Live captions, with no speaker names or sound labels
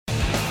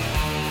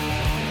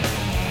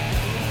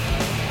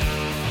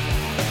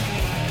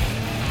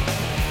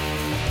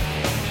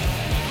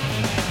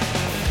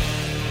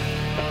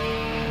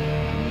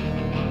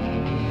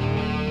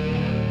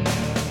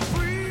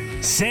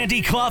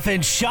Sandy Clough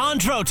and Sean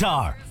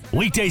Drotar.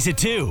 Weekdays at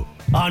 2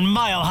 on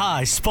Mile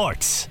High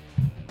Sports.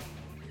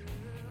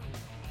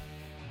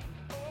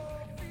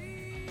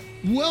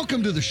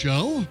 Welcome to the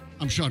show.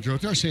 I'm Sean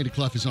Drotar. Sandy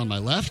Clough is on my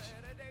left.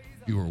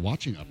 If you were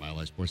watching on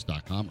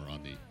milehighsports.com or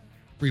on the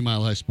free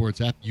Mile High Sports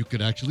app, you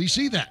could actually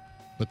see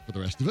that. But for the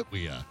rest of it,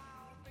 we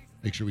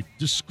make sure we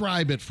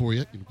describe it for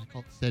you. We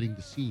call it setting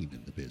the scene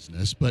in the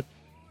business. But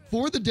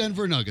for the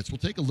Denver Nuggets, we'll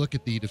take a look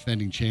at the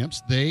defending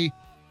champs. They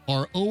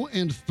are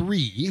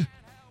 0-3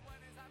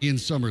 in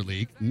Summer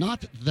League.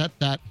 Not that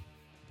that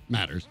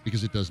matters,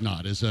 because it does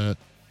not. As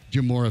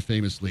Jim Mora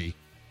famously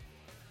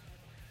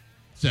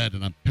said,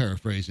 and I'm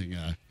paraphrasing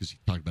because he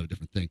talked about a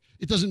different thing,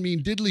 it doesn't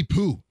mean diddly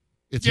poo.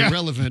 It's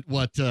irrelevant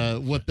what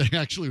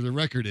the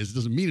record is. It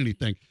doesn't mean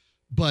anything.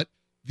 But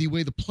the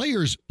way the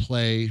players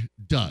play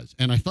does.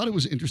 And I thought it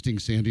was interesting,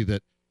 Sandy,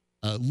 that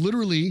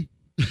literally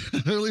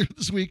earlier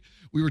this week,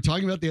 we were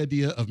talking about the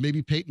idea of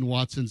maybe Peyton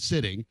Watson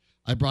sitting.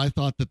 I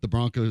thought that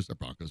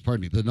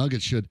the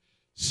Nuggets should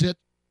sit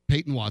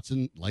Peyton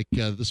Watson like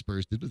the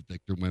Spurs did with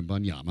Victor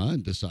Wembanyama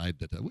and decide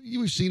that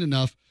we've seen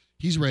enough.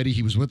 He's ready.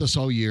 He was with us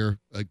all year.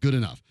 Good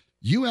enough.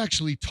 You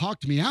actually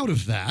talked me out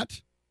of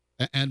that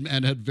and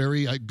had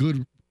very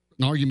good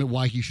an argument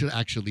why he should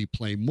actually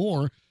play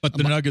more. But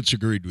the Nuggets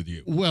agreed with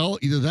you. Well,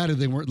 either that or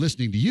they weren't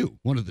listening to you,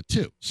 one of the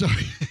two. So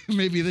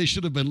maybe they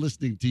should have been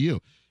listening to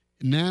you.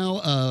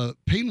 Now,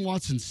 Peyton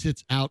Watson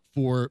sits out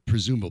for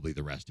presumably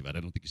the rest of it.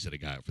 I don't think you set a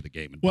guy out for the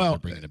game and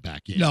bringing it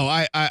back in. No,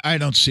 I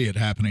don't see it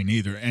happening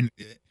either. And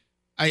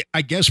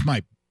I guess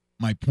my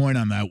point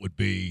on that would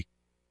be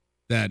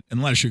that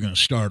unless you're going to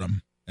start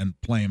him and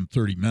play him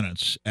 30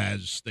 minutes,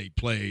 as they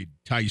played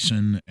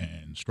Tyson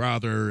and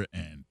Strother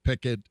and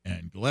Pickett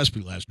and Gillespie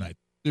last night,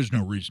 there's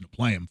no reason to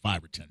play him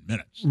 5 or 10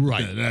 minutes.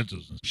 Right. That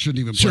doesn't shouldn't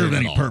even serve play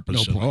any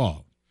purpose at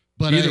all.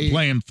 But either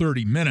play him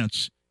 30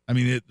 minutes. I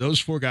mean, those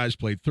four guys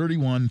played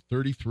 31,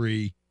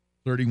 33,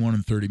 31,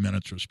 and 30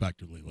 minutes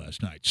respectively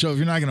last night. So if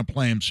you're not going to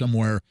play him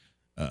somewhere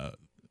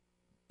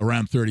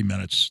around 30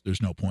 minutes,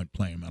 there's no point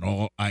playing him at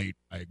all. I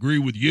agree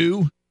with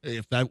you.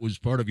 If that was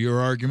part of your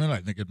argument, I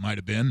think it might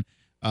have been.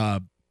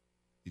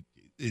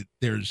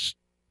 There's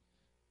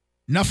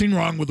nothing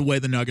wrong with the way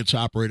the Nuggets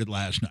operated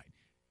last night.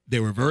 They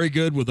were very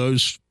good with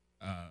those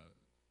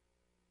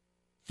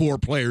four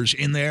players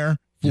in there,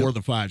 four of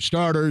the five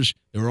starters.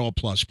 They were all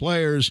plus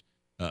players.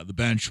 The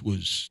bench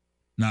was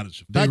not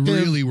as effective. They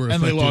really were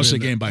effective. And they lost the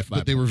game by 5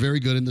 But they were very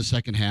good in the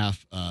second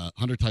half.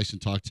 Hunter Tyson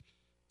talked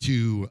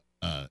to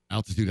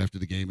Altitude after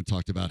the game and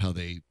talked about how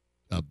they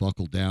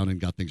buckled down and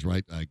got things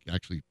right. I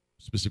actually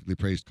specifically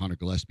praised Connor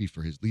Gillespie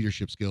for his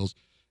leadership skills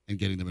and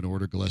getting them in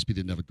order. Gillespie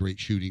didn't have a great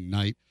shooting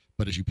night,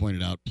 but as you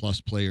pointed out, plus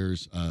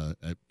players.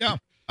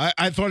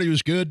 I thought he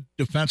was good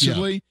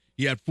defensively. Yeah.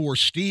 He had 4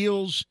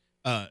 steals.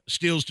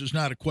 Steals does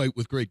not equate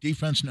with great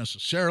defense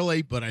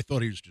necessarily, but I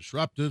thought he was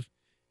disruptive.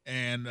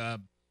 And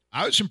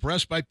I was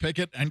impressed by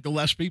Pickett and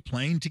Gillespie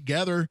playing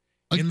together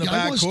in the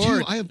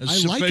backcourt.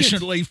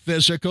 Sufficiently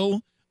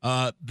physical.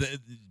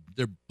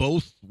 They're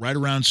both right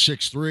around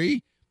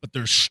 6'3", but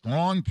they're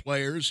strong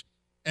players.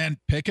 And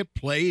Pickett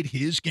played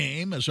his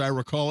game, as I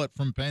recall it,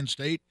 from Penn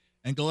State,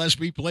 and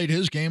Gillespie played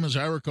his game, as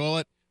I recall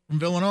it, from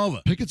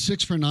Villanova. Pickett's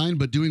 6 for 9,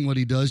 but doing what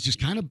he does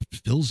just kind of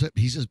fills it.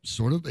 He's a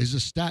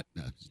stat.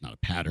 He's not a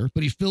patter,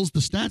 but he fills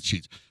the stat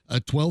sheets.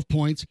 12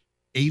 points,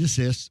 8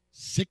 assists,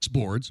 6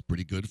 boards,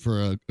 pretty good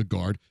for a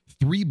guard.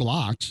 3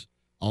 blocks,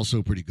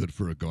 also pretty good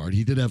for a guard.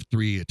 He did have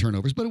 3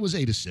 turnovers, but it was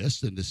 8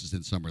 assists, and this is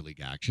in Summer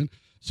League action.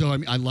 So, I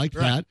mean, I liked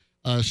that.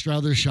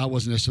 Strother's shot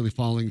wasn't necessarily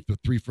falling to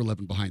 3 for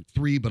 11 behind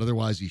 3, but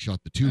otherwise he shot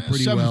the 2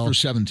 pretty 7 well. 7 for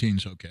 17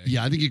 is okay.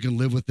 Yeah, I think you can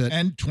live with it.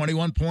 And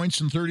 21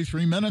 points in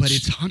 33 minutes. But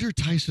it's Hunter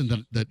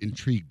Tyson that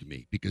intrigued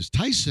me, because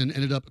Tyson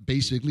ended up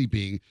basically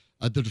being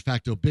the de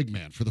facto big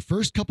man. For the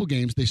first couple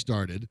games they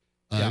started,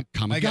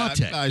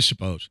 Kamagate. I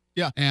suppose.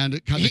 Yeah.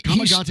 And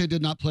Kamagate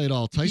did not play at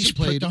all. Tyson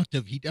played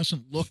productive. He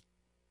doesn't look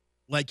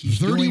like he's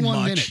 31 doing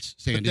much, minutes,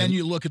 Sandy. But then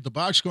you look at the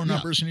box score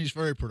numbers, and he's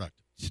very productive.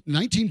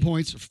 19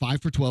 points,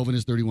 5 for 12 in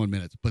his 31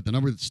 minutes. But the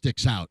number that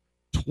sticks out,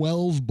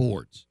 12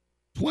 boards.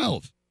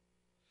 12.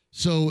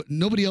 So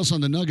nobody else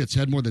on the Nuggets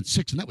had more than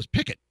 6, and that was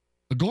Pickett,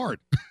 a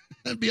guard.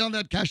 And beyond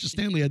that, Cassius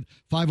Stanley had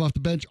 5 off the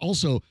bench,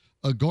 also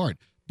a guard.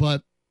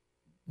 But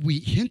we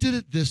hinted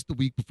at this the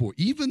week before.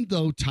 Even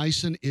though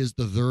Tyson is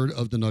the third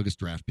of the Nuggets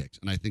draft picks,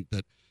 and I think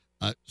that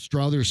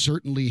Strother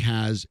certainly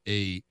has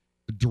a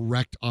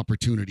direct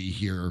opportunity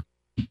here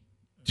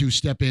to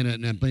step in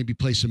and maybe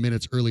play some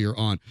minutes earlier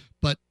on.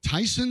 But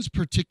Tyson's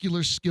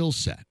particular skill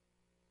set,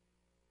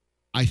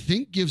 I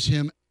think, gives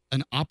him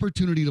an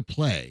opportunity to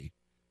play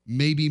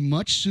maybe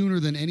much sooner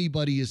than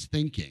anybody is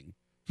thinking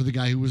for the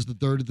guy who was the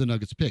third of the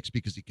Nuggets picks,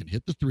 because he can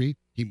hit the 3.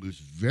 He moves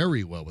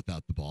very well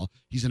without the ball.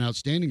 He's an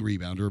outstanding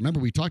rebounder. Remember,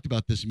 we talked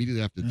about this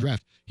immediately after the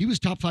draft. He was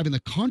top 5 in the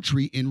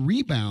country in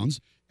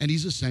rebounds, and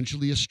he's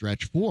essentially a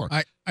stretch 4.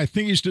 I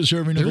think he's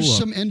deserving of a look. There's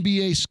some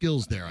NBA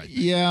skills there, I think.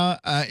 Yeah,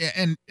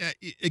 and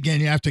again,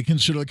 you have to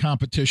consider the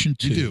competition,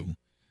 too. You do.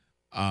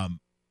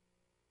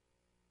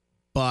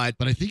 But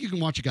I think you can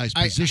watch a guy's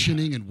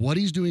positioning and what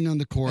he's doing on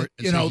the court.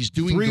 And he's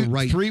doing the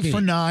right three thing.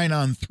 for 9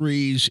 on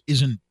threes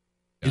isn't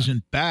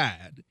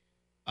bad.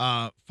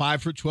 5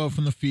 for 12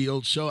 from the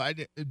field. So I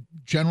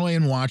generally,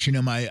 in watching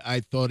him,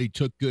 I thought he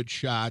took good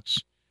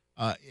shots.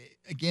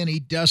 Again, he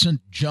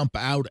doesn't jump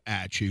out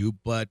at you,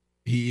 but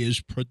he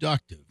is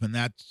productive, and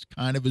that's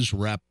kind of his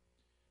rep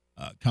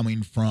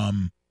coming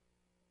from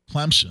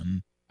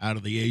Clemson out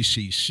of the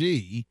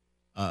ACC,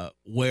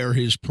 where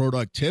his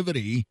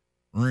productivity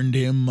earned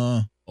him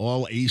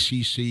all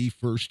ACC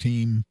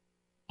first-team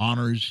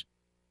honors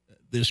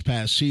this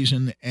past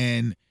season.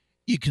 And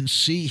you can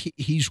see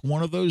he's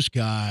one of those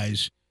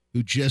guys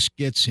who just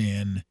gets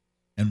in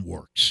and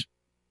works.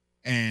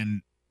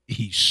 And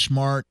he's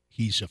smart.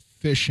 He's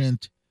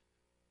efficient.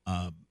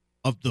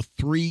 Of the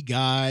 3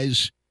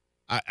 guys,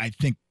 I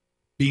think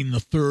being the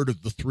third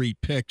of the 3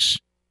 picks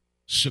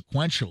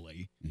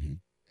sequentially,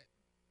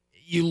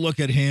 you look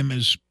at him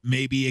as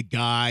maybe a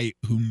guy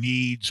who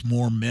needs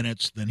more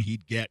minutes than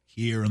he'd get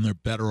here, and they're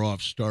better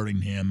off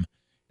starting him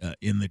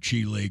in the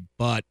G League.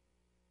 But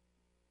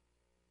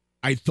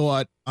I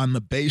thought on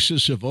the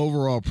basis of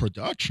overall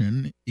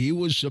production, he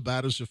was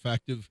about as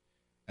effective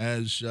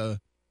as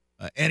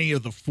any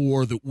of the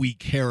 4 that we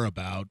care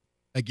about.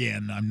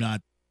 Again, I'm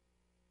not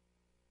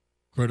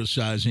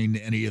criticizing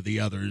any of the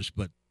others,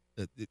 but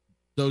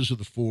those are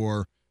the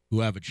 4 who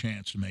have a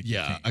chance to make the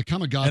team.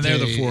 Kamagate and they're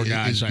the 4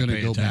 guys is I going to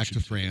pay go back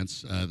attention to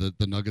France.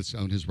 The Nuggets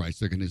own his rights.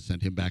 They're going to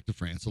send him back to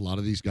France. A lot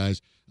of these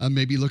guys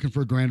may be looking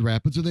for Grand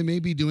Rapids, or they may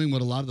be doing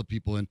what a lot of the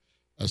people in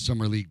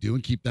Summer League do,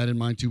 and keep that in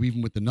mind too,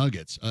 even with the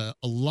Nuggets. A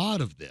lot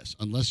of this,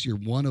 unless you're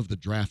one of the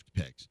draft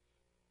picks,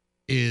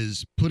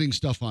 is putting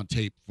stuff on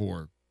tape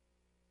for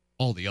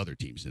all the other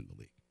teams in the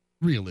league.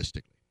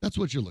 Realistically, that's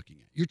what you're looking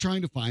at. You're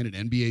trying to find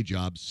an NBA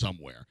job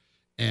somewhere,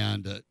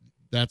 and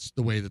that's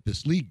the way that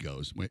this league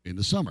goes in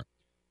the summer.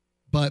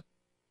 But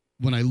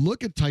when I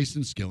look at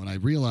Tyson's skill and I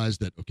realize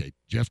that, okay,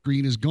 Jeff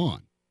Green is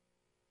gone.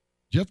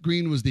 Jeff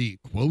Green was the,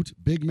 quote,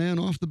 big man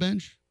off the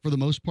bench for the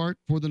most part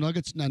for the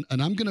Nuggets. And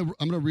I'm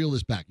gonna reel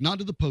this back, not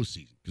to the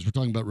postseason, because we're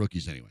talking about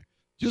rookies anyway,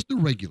 just the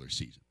regular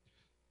season.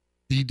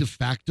 The de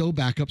facto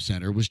backup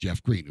center was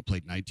Jeff Green, who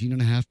played 19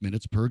 and a half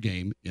minutes per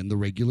game in the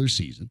regular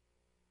season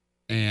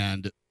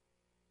and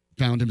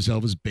found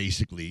himself as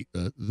basically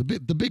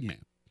the big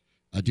man.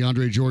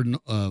 DeAndre Jordan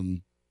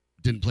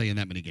didn't play in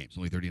that many games,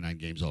 only 39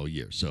 games all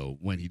year. So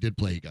when he did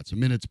play, he got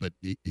some minutes, but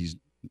he's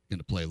going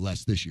to play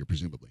less this year,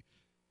 presumably.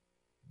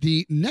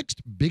 The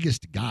next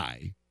biggest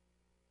guy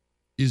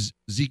is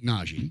Zeke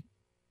Naji,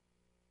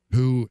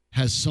 who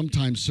has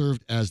sometimes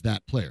served as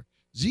that player.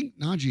 Zeke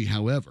Naji,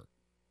 however,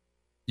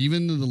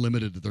 even in the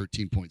limited to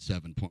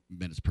 13.7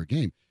 minutes per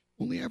game,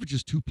 only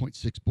averages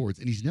 2.6 boards,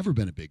 and he's never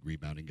been a big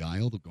rebounding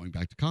guy, although going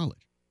back to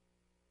college.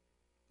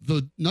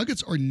 The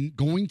Nuggets are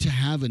going to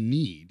have a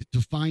need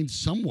to find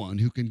someone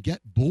who can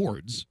get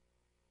boards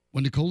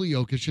when Nikola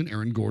Jokic and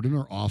Aaron Gordon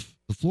are off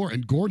the floor.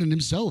 And Gordon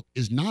himself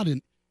is not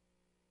a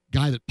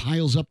guy that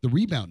piles up the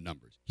rebound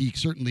numbers. He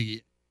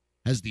certainly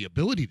has the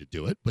ability to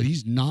do it, but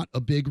he's not a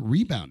big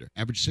rebounder.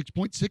 Averaged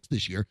 6.6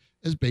 this year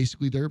as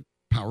basically their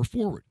power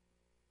forward.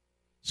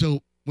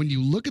 So when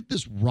you look at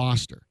this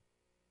roster,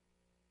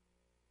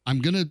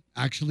 I'm going to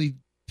actually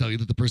tell you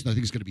that the person I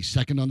think is going to be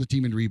second on the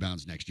team in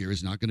rebounds next year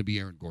is not going to be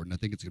Aaron Gordon. I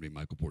think it's going to be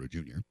Michael Porter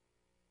Jr.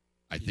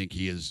 I think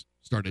he has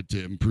started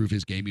to improve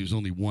his game. He was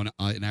only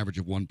an average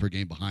of 1 per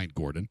game behind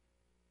Gordon.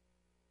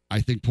 I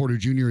think Porter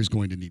Jr. is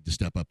going to need to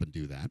step up and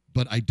do that.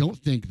 But I don't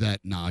think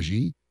that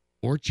Naji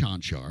or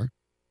Chanchar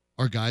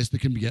are guys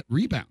that can get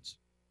rebounds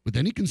with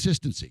any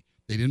consistency.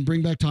 They didn't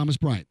bring back Thomas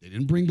Bryant. They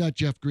didn't bring back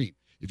Jeff Green.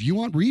 If you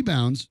want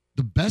rebounds,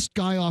 the best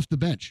guy off the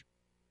bench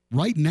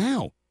right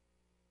now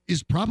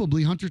is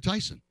probably Hunter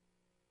Tyson.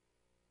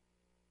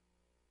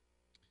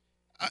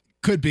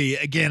 Could be.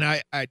 Again,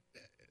 I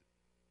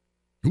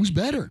who's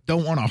better?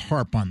 Don't want to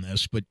harp on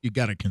this, but you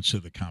got to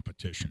consider the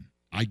competition.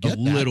 I get a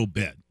little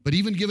bit. But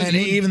even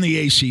even the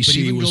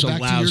ACC was a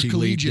lousy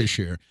league this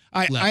year.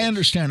 I levels.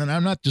 Understand, and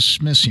I'm not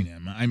dismissing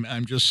him.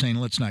 I'm just saying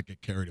let's not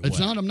get carried away.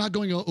 I'm not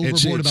going overboard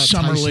it's about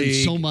Summer Tyson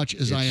League. So much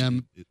as I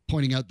am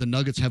pointing out the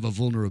Nuggets have a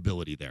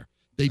vulnerability there.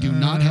 They do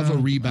not have a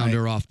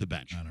rebounder off the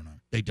bench. I don't know.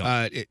 They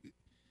don't.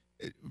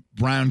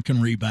 Brown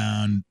can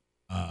rebound.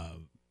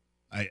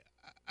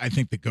 I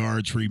think the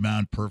guards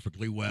rebound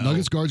perfectly well.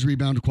 Nuggets guards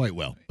rebound quite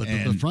well, but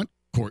the front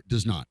court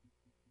does not.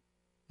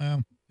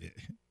 Well,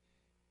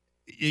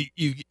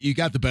 you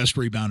got the best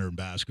rebounder in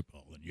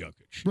basketball in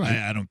Jokic. Right.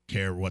 I don't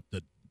care what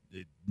the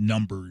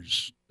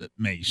numbers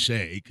may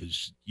say,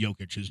 because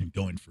Jokic isn't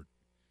going for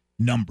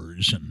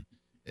numbers, and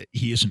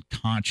he isn't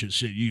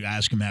conscious. You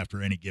ask him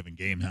after any given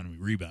game how many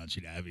rebounds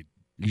he'd have. He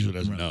usually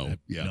doesn't know. Have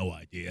no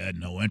idea,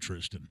 no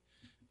interest in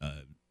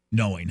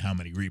knowing how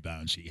many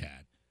rebounds he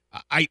had.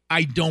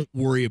 I don't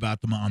worry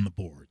about them on the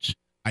boards.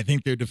 I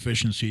think their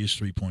deficiency is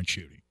three-point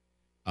shooting.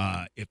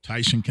 If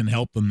Tyson can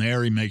help them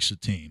there, he makes the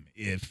team.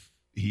 If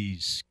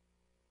he's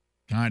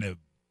kind of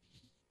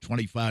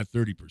 25,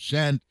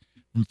 30%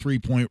 from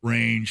three-point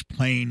range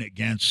playing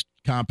against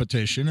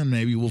competition, and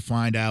maybe we'll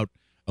find out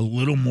a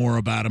little more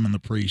about him in the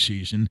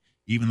preseason,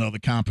 even though the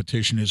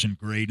competition isn't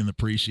great in the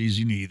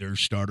preseason either.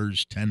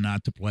 Starters tend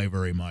not to play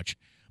very much.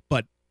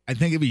 But I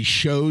think if he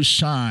shows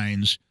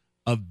signs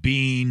of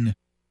being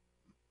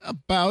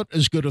about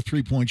as good a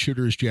three-point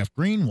shooter as Jeff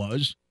Green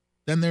was,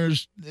 then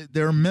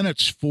there are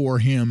minutes for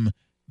him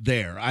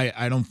there.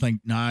 I don't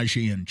think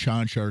Najee and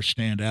Chanchar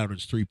stand out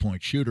as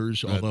three-point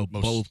shooters, although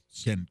both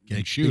can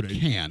shoot it.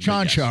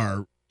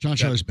 Chanchar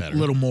is better. A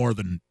little more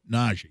than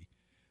Najee.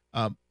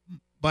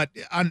 But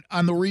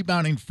on the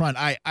rebounding front,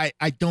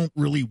 I don't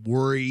really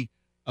worry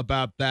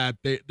about that.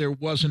 There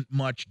wasn't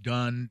much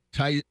done.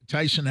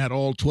 Tyson had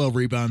all 12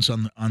 rebounds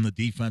on the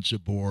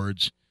defensive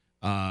boards.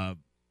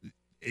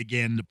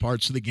 Again, the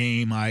parts of the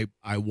game I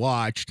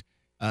watched,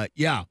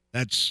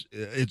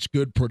 it's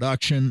good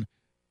production.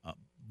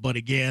 But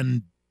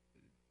again,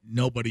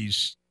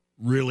 nobody's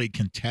really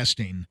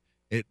contesting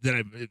it.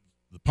 The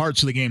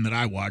parts of the game that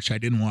I watched, I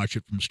didn't watch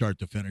it from start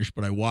to finish,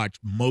 but I watched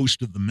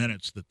most of the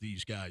minutes that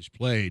these guys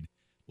played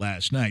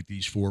last night,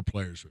 these four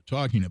players we're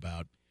talking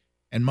about,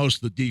 and most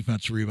of the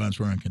defensive rebounds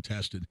were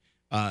uncontested.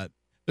 There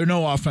are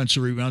no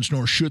offensive rebounds,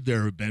 nor should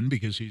there have been,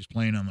 because he's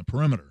playing on the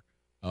perimeter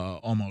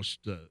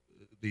almost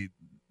the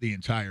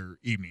entire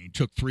evening. He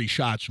took 3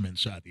 shots from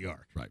inside the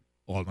arc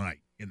all night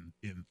in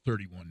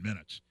 31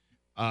 minutes.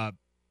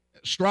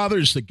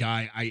 Strother's the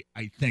guy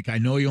I think. I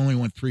know he only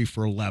went 3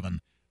 for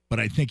 11, but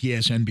I think he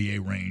has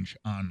NBA range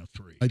on the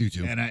three. I do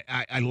too. And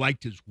I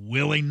liked his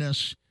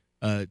willingness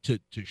to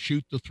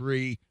shoot the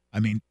three. I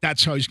mean,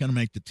 that's how he's going to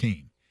make the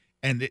team.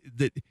 And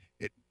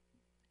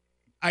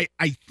I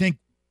think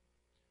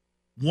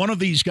one of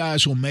these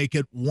guys will make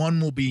it. One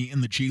will be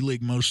in the G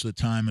League most of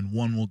the time, and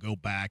one will go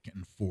back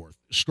and forth.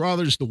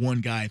 Strother's the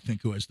one guy I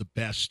think who has the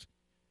best.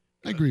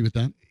 I agree with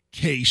that.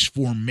 Case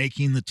for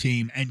making the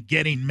team and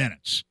getting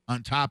minutes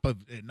on top of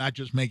not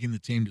just making the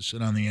team to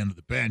sit on the end of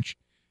the bench,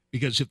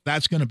 because if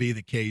that's going to be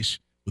the case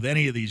with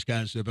any of these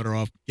guys, they're better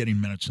off getting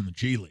minutes in the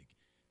G League.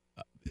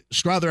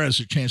 Strother has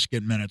a chance to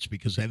get minutes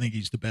because I think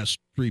he's the best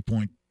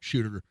three-point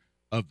shooter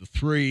of the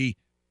three.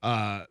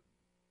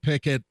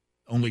 Pickett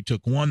only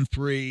took 1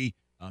 3,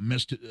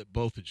 missed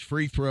both his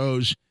free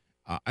throws.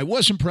 I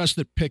was impressed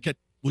that Pickett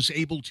was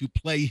able to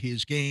play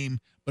his game,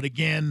 but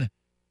again,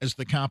 as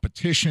the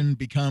competition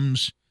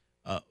becomes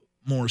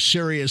more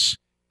serious,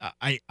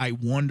 I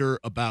wonder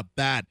about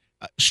that.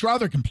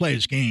 Strother can play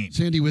his game.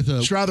 Sandy,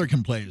 Strother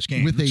can play his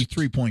game. It's a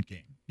 3-point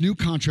game. New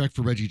contract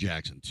for Reggie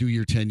Jackson,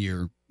 2-year,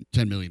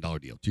 $10 million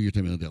deal, 2-year,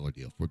 $10 million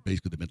deal for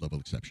basically the mid-level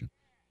exception.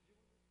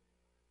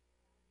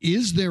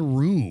 Is there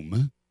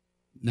room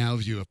now?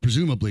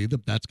 Presumably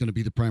that's going to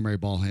be the primary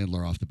ball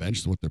handler off the bench.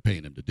 Is what they're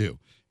paying him to do.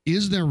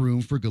 Is there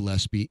room for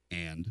Gillespie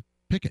and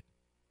Pickett?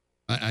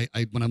 I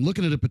when I'm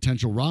looking at a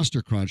potential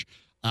roster crunch,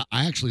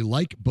 I actually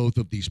like both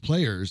of these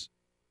players,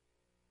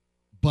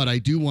 but I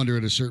do wonder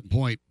at a certain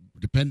point,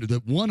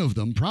 that one of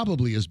them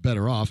probably is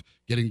better off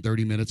getting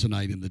 30 minutes a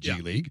night in the G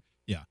League.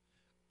 Yeah,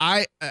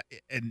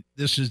 and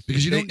this is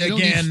because you don't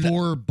need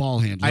 4 ball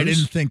handlers. I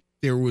didn't think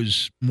there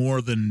was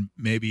more than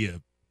maybe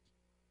a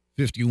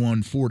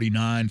 51-49,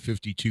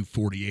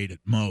 52-48 at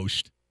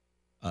most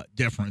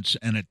difference,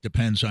 and it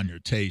depends on your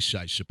taste,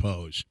 I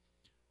suppose.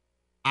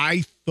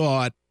 I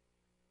thought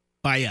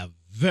by a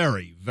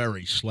very,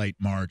 very slight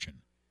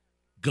margin,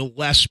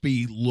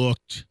 Gillespie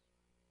looked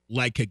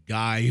like a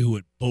guy who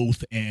at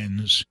both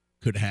ends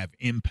could have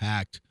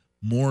impact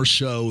more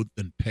so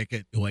than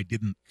Pickett, who I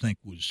didn't think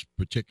was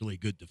particularly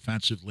good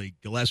defensively.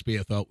 Gillespie,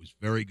 I thought, was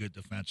very good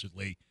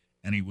defensively,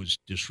 and he was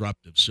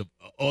disruptive. So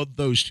of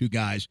those two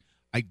guys,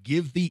 I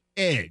give the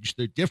edge.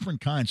 They're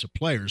different kinds of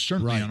players,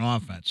 certainly on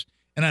offense.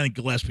 And I think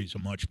Gillespie's a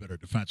much better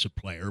defensive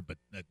player, but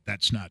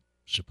that's not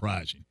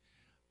surprising.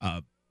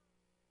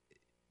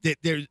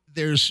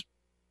 There's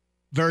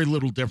very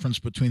little difference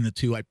between the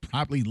two. I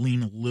probably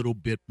lean a little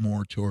bit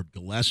more toward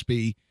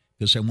Gillespie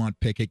because I want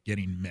Pickett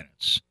getting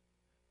minutes.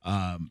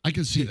 I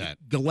can see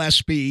that.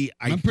 Gillespie,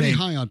 I'm pretty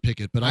high on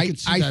Pickett, but I can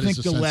see that I think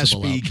as a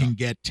Gillespie can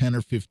get 10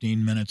 or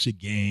 15 minutes a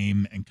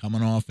game, and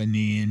coming off a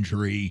knee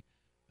injury,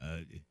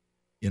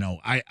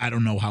 I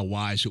don't know how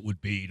wise it would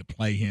be to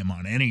play him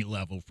on any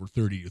level for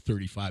 30 to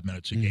 35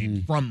 minutes a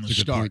game from the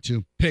start.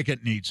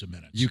 Pickett needs a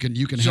minute. You can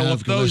so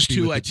have of those Gillespie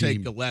two, I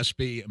take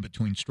Gillespie, and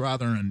between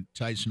Strother and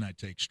Tyson, I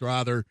take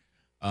Strother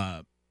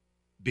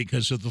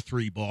because of the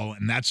 3-ball,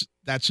 and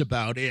that's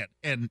about it.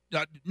 And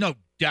no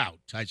doubt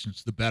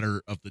Tyson's the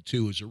better of the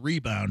two as a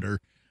rebounder,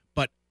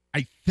 but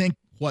I think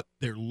what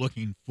they're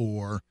looking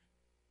for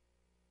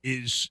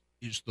is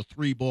the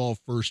 3-ball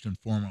first and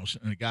foremost,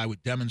 and a guy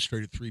with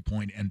demonstrated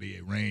 3-point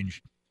NBA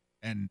range.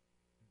 And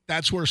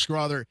that's where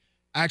Strother,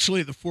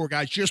 actually the 4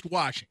 guys, just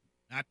watching,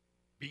 not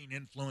being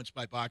influenced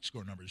by box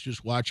score numbers,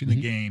 just watching the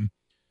game,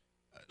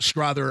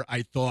 Strother,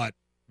 I thought,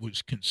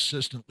 was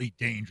consistently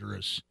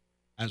dangerous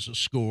as a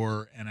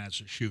scorer and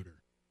as a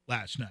shooter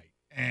last night.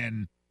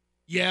 And,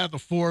 yeah, the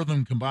 4 of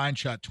them combined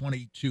shot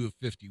 22 of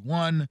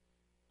 51,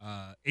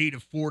 8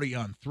 of 40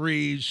 on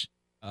threes.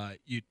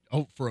 You'd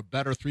hope for a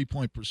better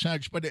 3-point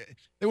percentage, but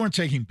they weren't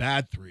taking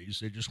bad threes.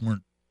 They just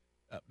weren't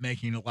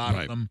making a lot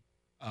of them.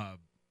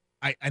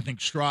 I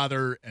think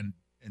Strother and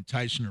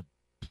Tyson are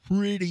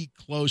pretty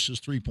close as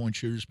three-point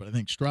shooters, but I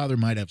think Strother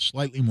might have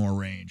slightly more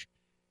range.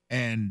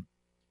 And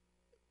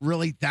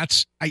really,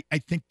 I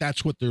think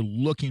that's what they're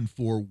looking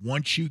for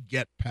once you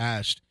get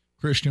past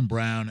Christian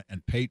Brown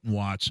and Peyton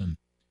Watson.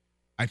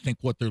 I think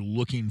what they're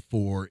looking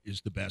for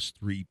is the best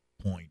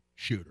three-point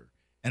shooter.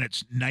 And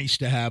it's nice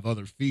to have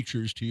other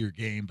features to your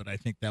game, but I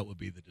think that would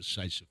be the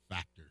decisive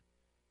factor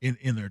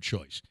in their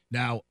choice.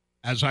 Now,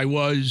 as I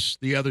was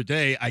the other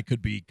day, I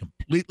could be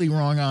completely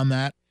wrong on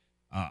that.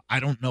 I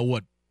don't know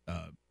what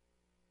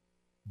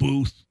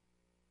Booth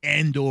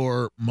and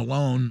or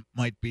Malone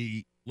might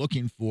be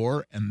looking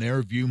for, and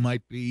their view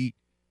might be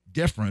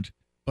different.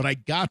 But I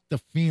got the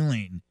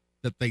feeling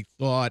that they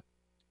thought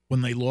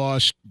when they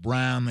lost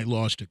Brown, they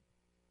lost a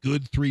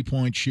good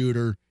three-point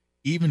shooter.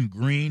 Even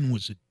Green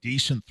was a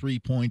decent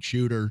three-point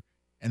shooter,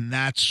 and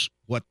that's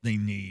what they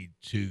need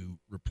to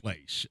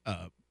replace.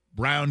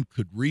 Brown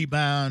could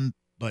rebound,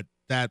 but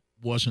that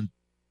wasn't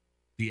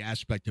the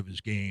aspect of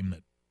his game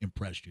that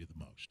impressed you the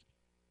most.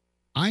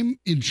 I'm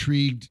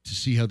intrigued to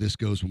see how this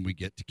goes when we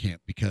get to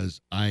camp,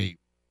 because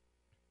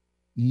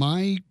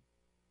my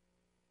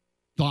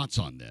thoughts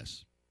on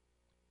this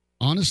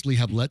honestly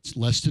have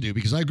less to do,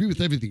 because I agree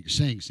with everything you're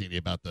saying, Sandy,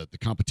 about the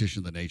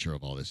competition, the nature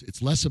of all this.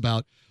 It's less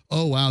about,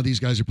 oh, wow, these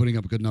guys are putting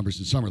up good numbers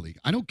in Summer League.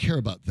 I don't care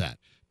about that.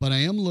 But I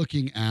am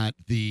looking at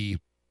the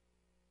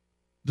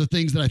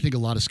things that I think a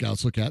lot of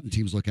scouts look at and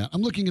teams look at.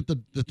 I'm looking at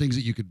the things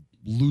that you could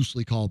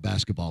loosely call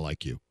basketball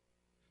IQ.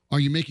 Are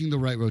you making the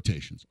right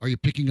rotations? Are you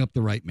picking up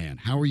the right man?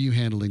 How are you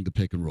handling the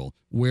pick and roll?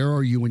 Where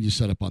are you when you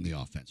set up on the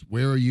offense?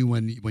 Where are you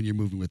when you're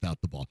moving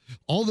without the ball?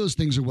 All those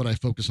things are what I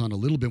focus on a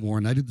little bit more,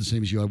 and I did the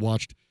same as you. I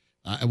watched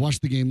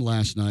the game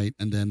last night,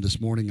 and then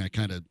this morning I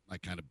kind of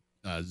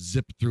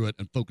zipped through it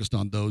and focused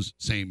on those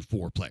same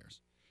four players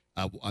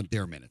on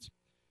their minutes.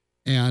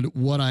 And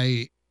what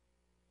I'm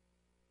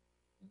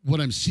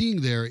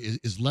seeing there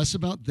is less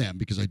about them,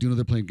 because I do know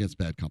they're playing against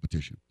bad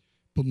competition,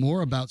 but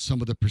more about some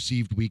of the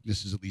perceived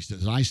weaknesses, at least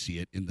as I see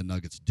it, in the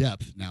Nuggets'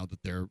 depth now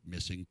that they're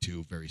missing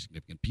two very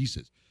significant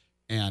pieces.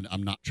 And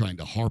I'm not trying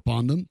to harp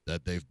on them,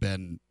 that they've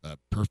been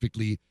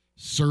perfectly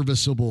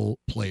serviceable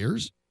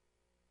players.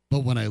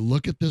 But when I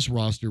look at this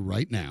roster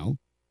right now,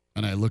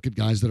 and I look at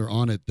guys that are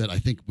on it that I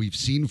think we've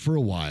seen for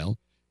a while,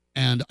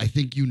 and I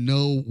think you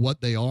know what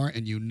they are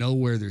and you know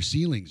where their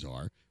ceilings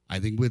are, I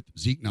think with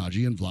Zeke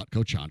Naji and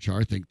Vlatko Čančar,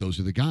 I think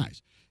those are the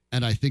guys.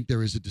 And I think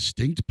there is a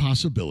distinct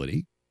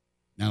possibility.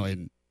 Now,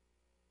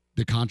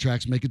 the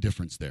contracts make a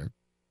difference there,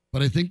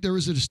 but I think there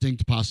is a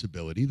distinct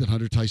possibility that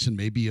Hunter Tyson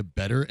may be a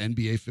better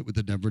NBA fit with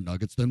the Denver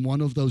Nuggets than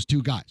one of those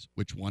two guys.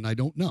 Which one, I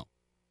don't know.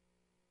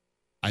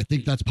 I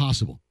think that's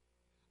possible.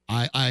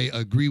 I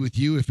agree with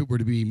you. If it were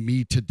to be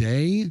me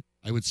today,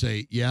 I would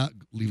say, yeah,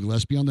 leave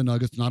Gillespie on the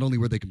Nuggets, not only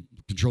where they can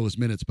control his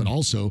minutes, but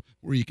also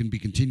where you can be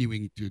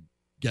continuing to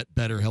get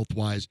better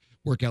health-wise,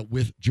 work out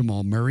with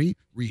Jamal Murray,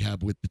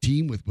 rehab with the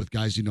team, with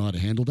guys who know how to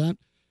handle that.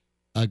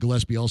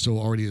 Gillespie also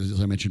already, as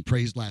I mentioned,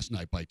 praised last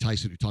night by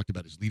Tyson, who talked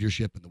about his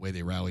leadership and the way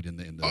they rallied in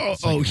the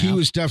second he half.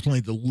 was definitely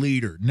the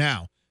leader.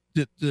 Now,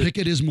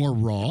 Pickett is more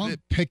raw.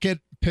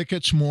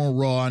 Pickett's more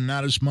raw,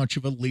 not as much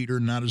of a leader,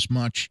 not as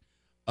much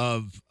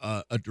of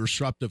a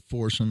disruptive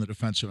force on the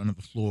defensive end of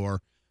the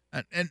floor,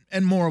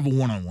 and more of a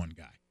one-on-one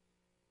guy.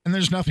 And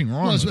there's nothing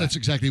wrong with that. That's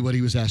exactly what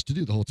he was asked to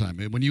do the whole time.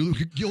 When you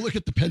look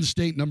at the Penn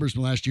State numbers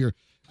from last year,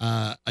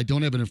 I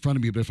don't have it in front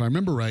of me, but if I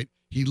remember right,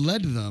 he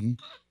led them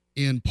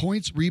in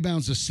points,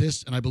 rebounds,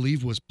 assists, and I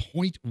believe was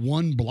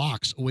 0.1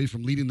 blocks away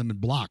from leading them in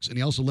blocks. And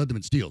he also led them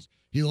in steals.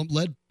 He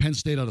led Penn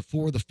State out of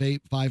four of the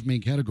five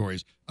main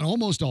categories, and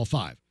almost all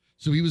five.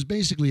 So he was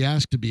basically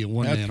asked to be a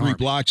one-man army. Had 3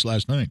 blocks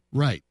last night.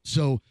 Right.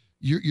 So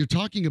you're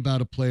talking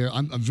about a player.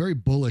 I'm very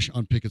bullish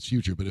on Pickett's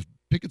future, but if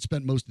Pickett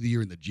spent most of the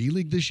year in the G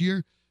League this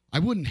year, I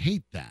wouldn't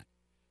hate that.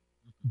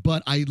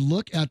 But I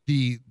look at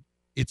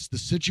it's the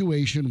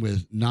situation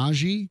with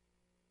Naji,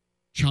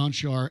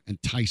 Čančar,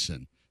 and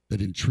Tyson that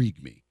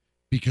intrigue me,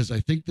 because I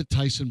think that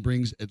Tyson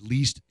brings at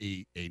least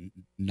a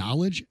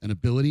knowledge, an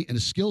ability, and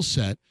a skill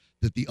set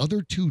that the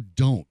other two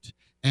don't.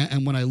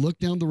 And when I look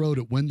down the road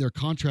at when their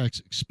contracts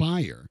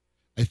expire,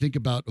 I think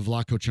about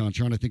Vlatko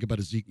Čančar and I think about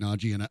a Zeke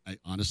Naji. And I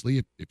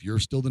honestly, if you're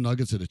still the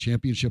Nuggets at a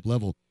championship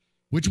level,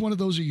 which one of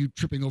those are you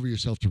tripping over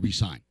yourself to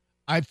re-sign?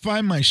 I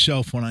find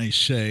myself, when I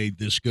say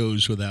this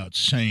goes without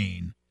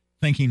saying,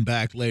 thinking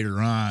back later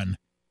on,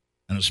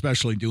 and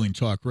especially doing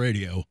talk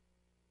radio,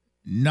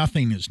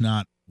 nothing is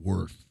not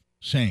worth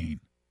saying.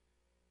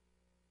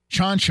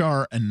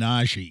 Čančar and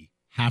Naji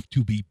have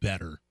to be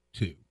better,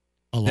 too.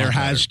 There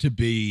has to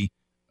be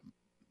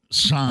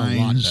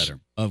signs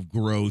of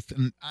growth.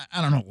 And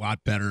I don't know, a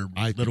lot better,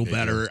 a little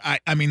better.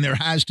 I mean, there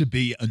has to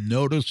be a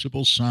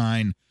noticeable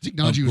sign. Zeke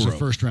Naji was a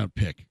first-round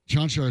pick.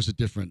 Čančar is a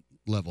different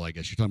level, I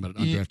guess. You're talking about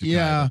an undrafted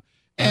guy.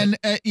 And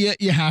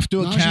you have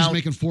to account.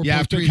 Making you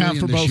have to account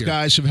for both year.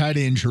 Guys have had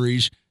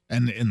injuries,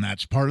 and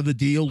that's part of the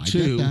deal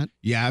too. Get that.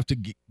 You have to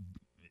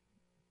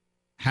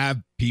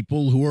have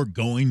people who are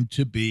going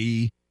to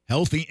be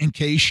healthy in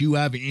case you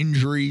have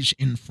injuries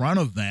in front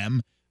of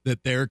them,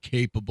 that they're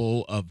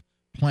capable of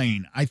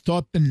playing. I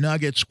thought the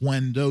Nuggets,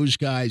 when those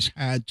guys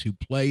had to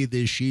play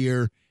this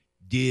year,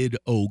 did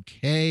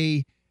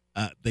okay.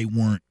 They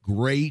weren't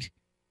great.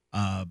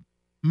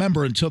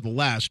 Remember, until the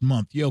last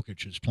month,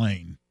 Jokic is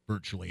playing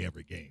virtually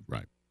every game.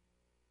 Right.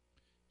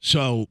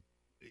 So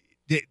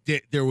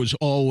there was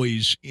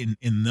always,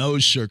 in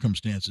those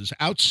circumstances,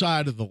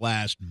 outside of the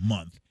last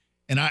month,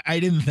 and I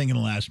didn't think in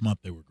the last month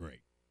they were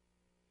great.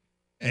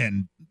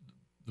 And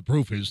the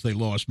proof is they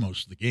lost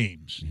most of the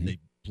games. Mm-hmm. They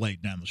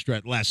played down the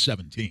stretch. Last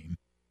 17,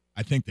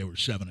 I think they were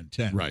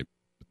 7-10. Right.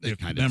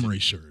 If memory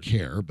serves.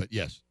 But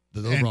yes,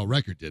 the overall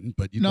record didn't.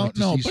 But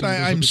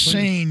I'm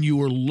saying you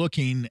were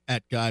looking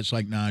at guys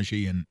like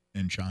Najee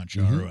and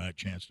Chanchar, who had a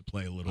chance to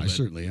play a little bit. I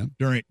certainly am.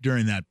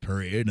 During that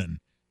period, and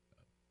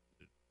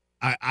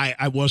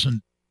I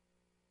wasn't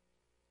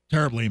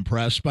terribly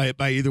impressed by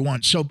either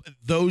one. So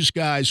those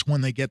guys,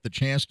 when they get the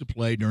chance to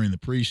play during the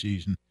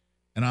preseason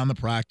and on the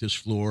practice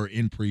floor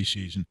in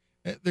preseason,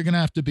 they're going to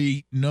have to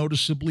be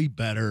noticeably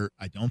better.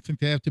 I don't think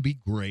they have to be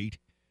great.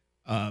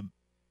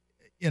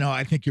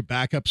 I think your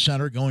backup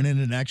center going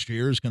into next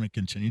year is going to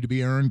continue to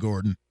be Aaron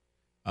Gordon.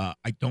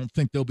 I don't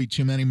think there'll be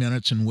too many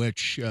minutes in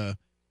which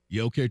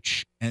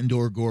Jokic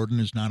and/or Gordon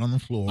is not on the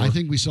floor. I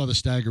think we saw the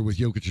stagger with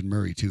Jokic and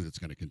Murray, too, that's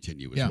going to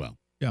continue as well.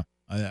 Yeah,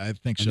 I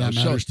think and so. That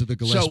matters to the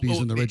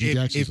Gillespies and the Reggie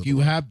Jacksons. If you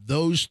have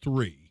those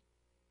three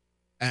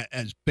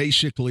as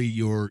basically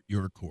your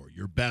core,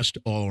 your best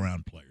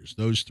all-around players,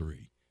 those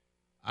three,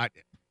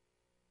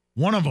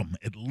 one of them,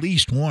 at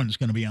least one, is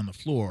going to be on the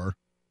floor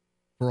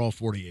for all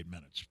 48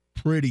 minutes,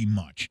 pretty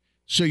much.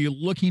 So you're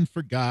looking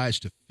for guys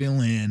to fill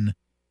in,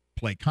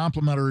 play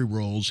complementary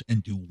roles,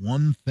 and do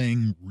one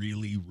thing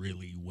really,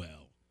 really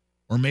well,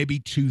 or maybe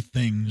two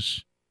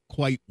things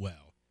quite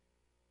well.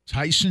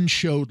 Tyson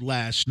showed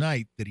last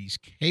night that he's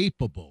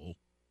capable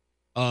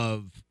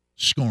of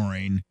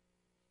scoring,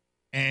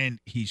 and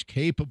he's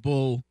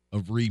capable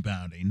of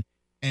rebounding.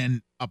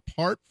 And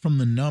apart from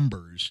the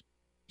numbers,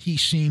 he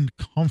seemed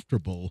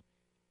comfortable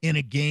in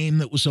a game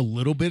that was a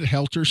little bit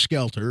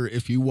helter-skelter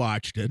if you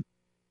watched it.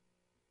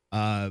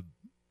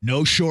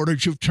 No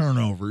shortage of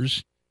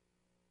turnovers.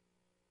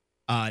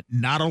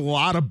 Not a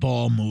lot of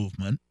ball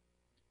movement.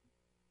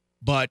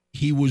 But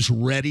he was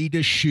ready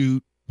to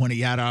shoot when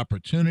he had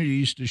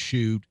opportunities to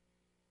shoot.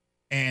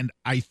 And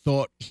I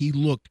thought he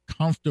looked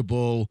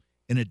comfortable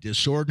in a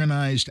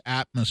disorganized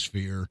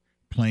atmosphere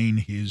playing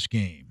his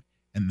game.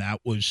 And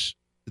that was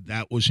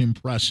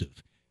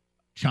impressive.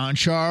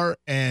 Chanchar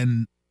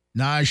and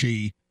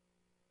Najee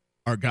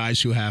are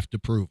guys who have to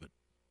prove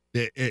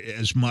it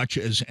as much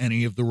as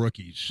any of the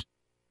rookies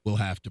will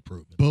have to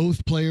prove it.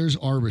 Both players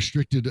are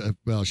restricted.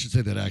 I should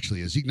say that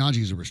actually. Zeke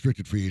Najee is a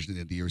restricted free agent at the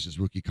end of the year. His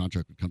rookie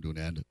contract would come to an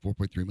end at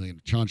 $4.3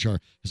 million. Chanchar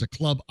has a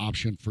club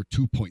option for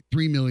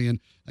 $2.3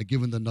 million.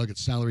 Given the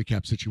Nuggets salary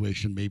cap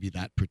situation, maybe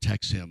that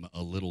protects him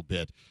a little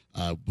bit.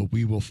 But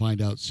we will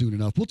find out soon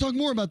enough. We'll talk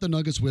more about the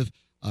Nuggets with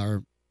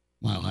our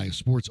Mile High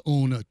Sports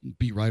own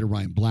beat writer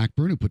Ryan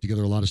Blackburn, who put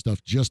together a lot of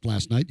stuff just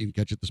last night. You can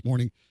catch it this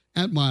morning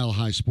at Mile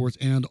High Sports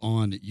and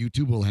on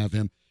YouTube. We'll have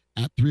him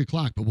at 3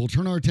 o'clock. But we'll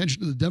turn our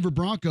attention to the Denver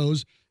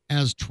Broncos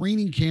as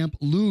training camp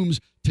looms,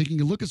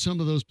 taking a look at some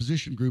of those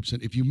position groups.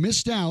 And if you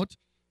missed out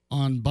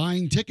on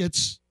buying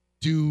tickets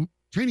to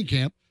training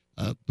camp,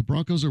 the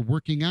Broncos are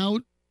working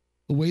out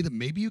a way that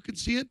maybe you can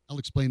see it. I'll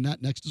explain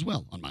that next as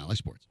well on Mile High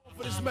Sports.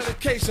 For this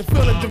medication,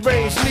 feeling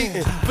deranged,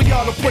 needing for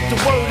y'all to put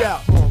the word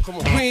out. Come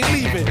on. We ain't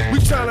leaving. We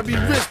trying to be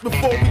rich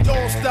before we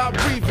all stop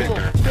breathing.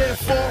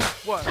 Therefore,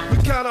 we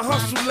kind of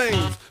hustle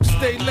lanes.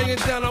 Stay laying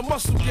down our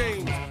muscle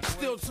games.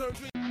 Still turn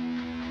green.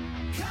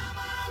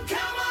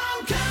 Come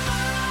on,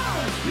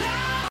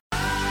 now.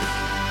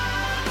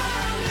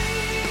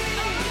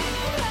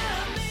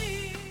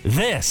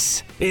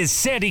 This is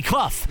Sandy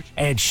Clough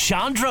and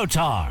Sean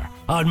Drotar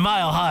on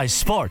Mile High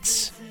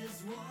Sports.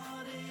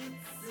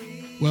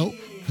 Well,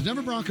 the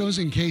Denver Broncos,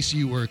 in case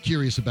you were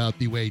curious about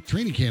the way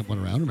training camp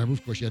went around, remember,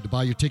 of course, you had to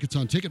buy your tickets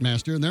on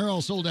Ticketmaster, and they're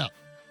all sold out.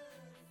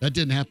 That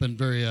didn't happen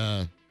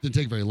didn't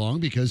take very long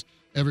because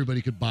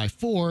everybody could buy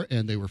 4,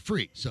 and they were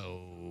free.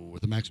 So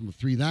with a maximum of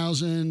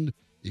 3,000,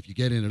 if you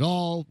get in at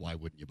all, why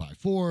wouldn't you buy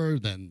 4?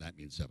 Then that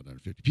means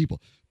 750 people.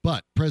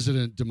 But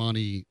President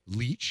Damani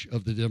Leach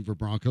of the Denver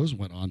Broncos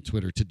went on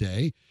Twitter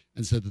today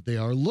and said that they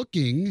are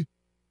looking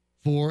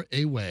for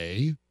a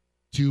way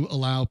to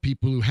allow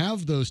people who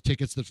have those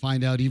tickets that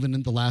find out even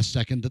in the last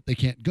second that they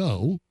can't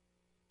go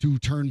to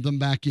turn them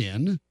back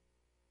in,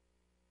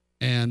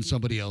 and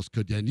somebody else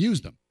could then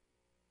use them.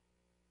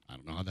 I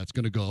don't know how that's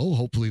going to go.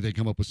 Hopefully they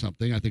come up with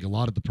something. I think a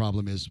lot of the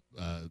problem is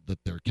that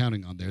they're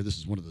counting on there. This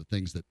is one of the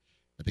things that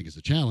I think is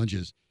a challenge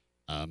is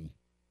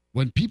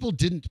when people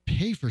didn't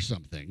pay for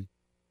something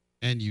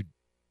and you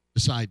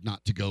decide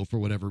not to go for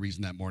whatever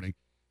reason that morning,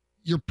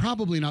 you're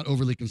probably not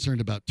overly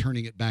concerned about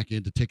turning it back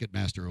into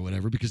Ticketmaster or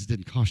whatever because it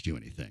didn't cost you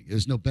anything.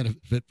 There's no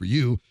benefit for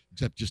you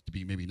except just to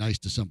be maybe nice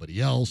to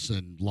somebody else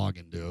and log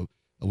into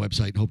a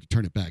website and hope to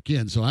turn it back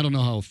in. So I don't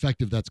know how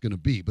effective that's going to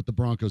be, but the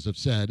Broncos have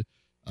said,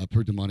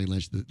 per Damani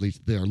Lynch, that at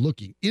least they are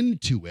looking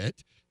into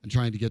it and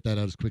trying to get that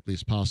out as quickly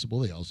as possible.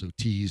 They also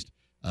teased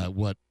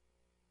what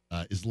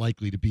is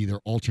likely to be their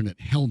alternate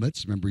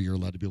helmets. Remember, you're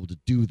allowed to be able to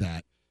do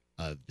that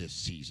this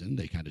season.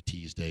 They kind of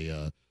teased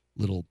a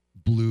little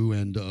blue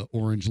and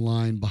orange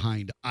line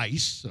behind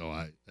ice.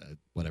 So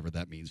whatever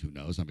that means, who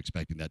knows? I'm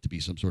expecting that to be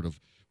some sort of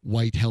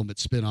white helmet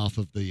spin-off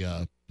of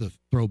the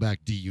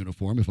throwback D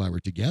uniform, if I were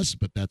to guess.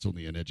 But that's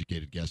only an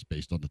educated guess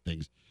based on the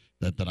things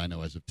that I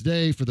know as of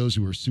today. For those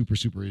who are super,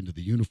 super into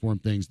the uniform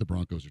things, the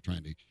Broncos are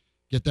trying to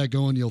get that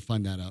going. You'll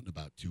find that out in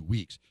about 2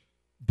 weeks.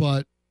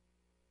 But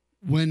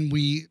when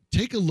we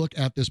take a look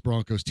at this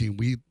Broncos team,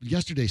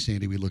 yesterday,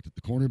 Sandy, we looked at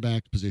the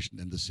cornerback position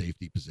and the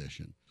safety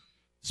position.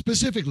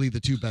 Specifically, the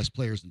two best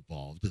players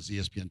involved, as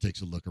ESPN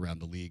takes a look around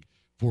the league.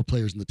 4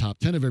 players in the top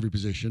 10 of every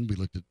position. We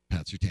looked at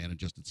Pat Surtain and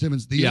Justin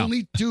Simmons. The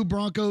only 2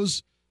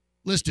 Broncos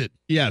listed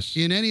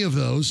in any of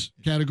those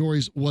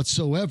categories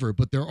whatsoever.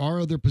 But there are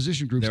other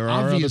position groups,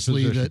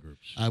 obviously,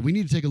 that we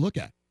need to take a look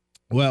at.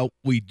 Well,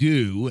 we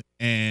do,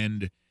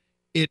 and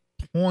it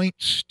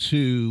points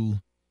to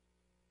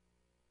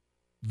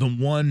the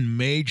one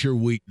major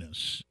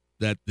weakness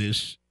that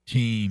this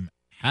team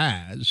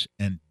has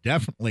and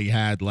definitely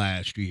had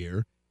last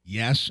year.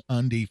 Yes,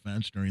 on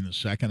defense during the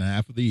second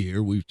half of the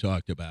year. We've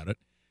talked about it.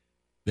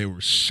 They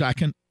were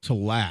second to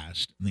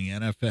last in the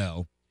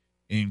NFL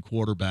in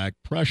quarterback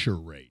pressure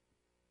rate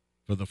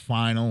for the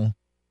final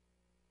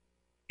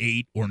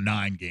 8 or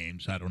 9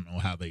 games. I don't know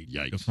how they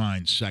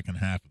define second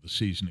half of the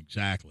season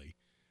exactly.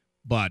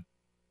 But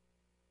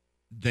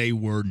they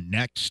were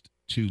next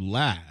to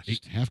last.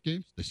 8 half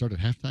games? They started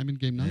halftime in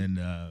game 9?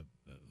 And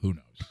who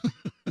knows?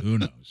 Who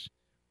knows?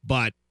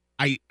 But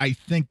I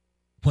think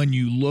when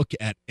you look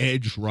at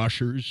edge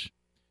rushers,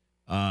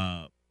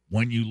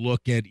 when you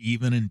look at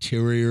even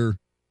interior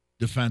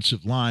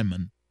defensive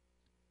linemen,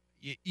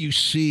 you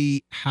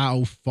see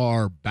how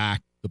far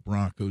back the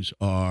Broncos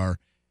are,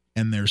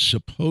 and their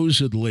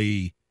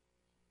supposedly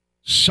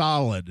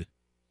solid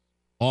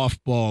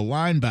off-ball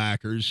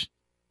linebackers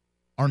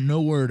are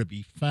nowhere to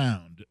be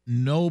found.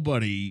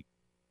 Nobody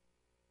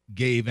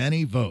gave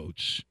any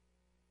votes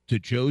to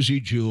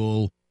Josie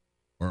Jewell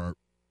or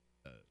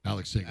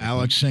Alex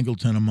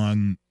Singleton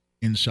among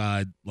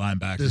inside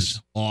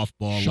linebackers,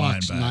 off-ball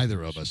shocks linebackers.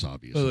 Neither of us,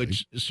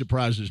 obviously. It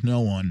surprises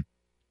no one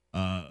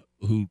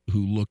who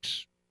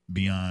looks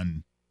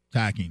beyond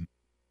tackling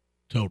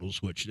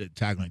totals, which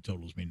tackling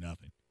totals mean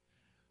nothing.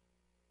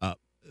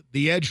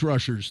 The edge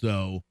rushers,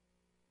 though,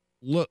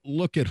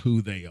 look at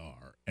who they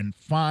are and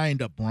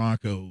find a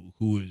Bronco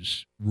who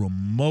is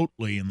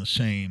remotely in the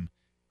same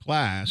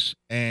class,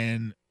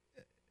 and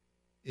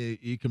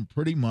you can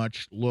pretty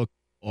much look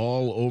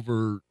all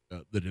over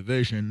the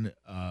division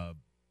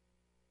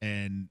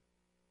and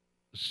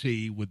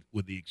see, with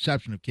the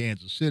exception of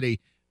Kansas City.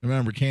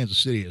 Remember, Kansas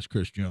City has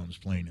Chris Jones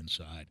playing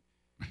inside,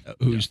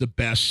 who's the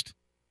best,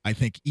 I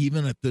think,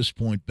 even at this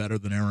point, better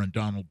than Aaron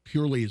Donald,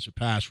 purely as a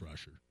pass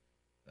rusher.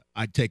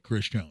 I'd take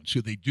Chris Jones,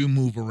 who they do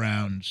move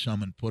around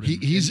some and put in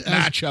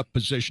matchup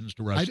positions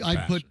to rush.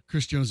 I'd put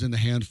Chris Jones in the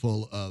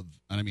handful of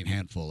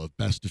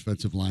best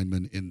defensive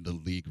linemen in the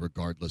league,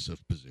 regardless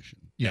of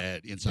position.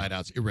 Inside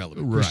out's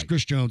irrelevant. Right.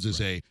 Chris Jones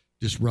is a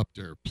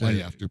disruptor,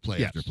 play after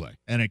play after play,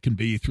 and it can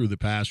be through the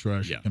pass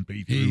rush. It can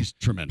be through he's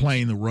tremendous,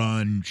 playing the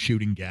run,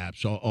 shooting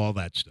gaps, all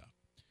that stuff.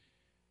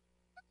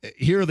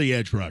 Here are the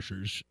edge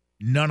rushers.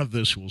 None of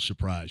this will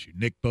surprise you.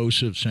 Nick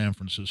Bosa of San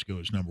Francisco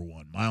is number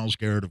 1. Myles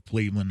Garrett of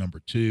Cleveland, number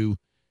 2.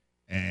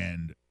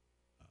 And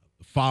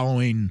the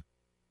following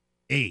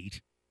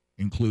 8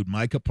 include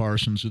Micah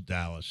Parsons of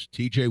Dallas,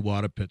 T.J.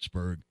 Watt of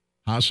Pittsburgh,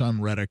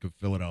 Hassan Reddick of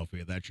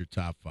Philadelphia. That's your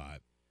top 5.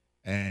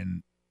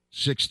 And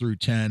 6 through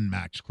 10,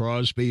 Max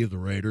Crosby of the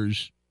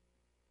Raiders,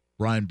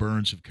 Brian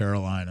Burns of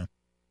Carolina,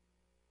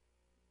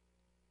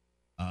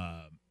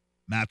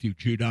 Matthew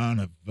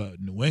Judon of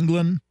New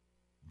England,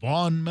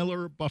 Vaughn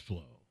Miller of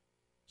Buffalo.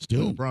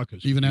 Still,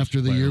 Broncos, even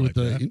after the year like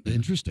with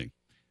interesting.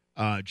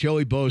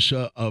 Joey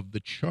Bosa of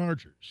the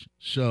Chargers.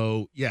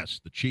 So,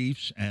 yes, the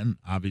Chiefs and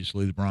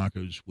obviously the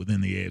Broncos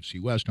within the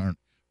AFC West aren't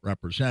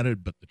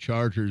represented, but the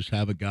Chargers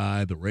have a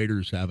guy, the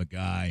Raiders have a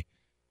guy,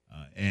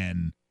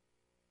 and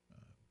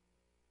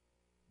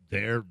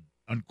they're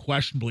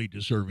unquestionably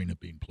deserving of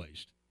being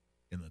placed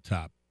in the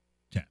top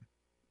 10.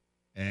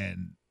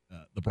 And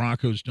the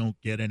Broncos don't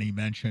get any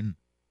mention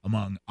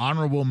among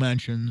honorable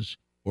mentions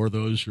or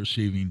those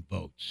receiving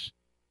votes.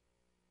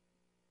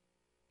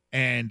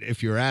 And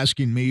if you're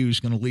asking me who's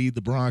going to lead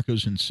the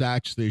Broncos in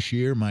sacks this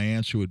year, my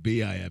answer would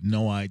be I have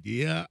no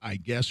idea. I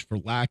guess for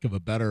lack of a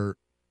better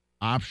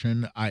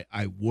option, I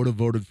would have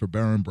voted for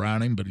Baron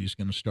Browning, but he's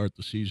going to start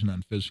the season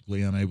on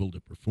physically unable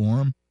to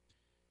perform.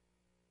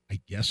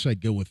 I guess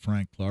I'd go with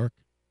Frank Clark.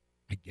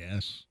 I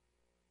guess.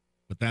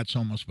 But that's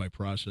almost by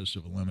process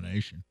of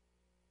elimination.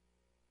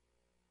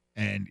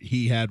 And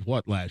he had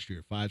what last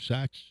year? 5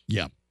 sacks?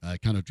 Yeah,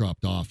 kind of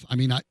dropped off. I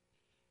mean,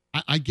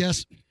 I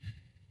guess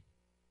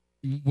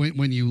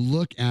when you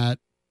look at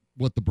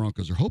what the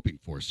Broncos are hoping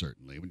for,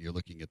 certainly, when you're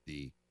looking at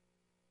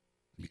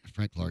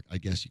Frank Clark, I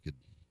guess you could.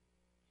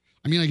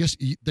 I mean, I guess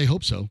they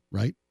hope so,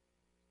 right?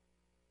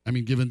 I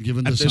mean, given the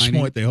signing, at this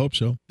point, they hope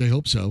so. They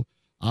hope so.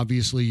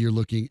 Obviously, you're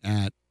looking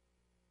at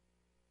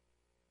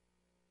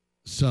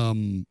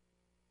some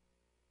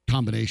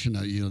combination.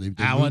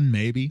 They Allen, moved,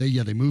 maybe.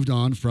 They moved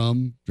on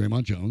from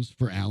Draymond Jones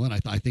for Allen.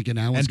 I think in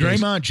Allen's and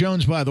Draymond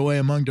Jones, by the way,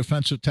 among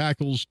defensive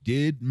tackles,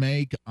 did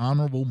make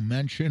honorable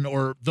mention,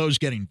 or those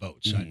getting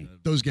votes.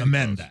 Those getting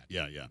amend votes. that.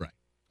 Yeah. Right.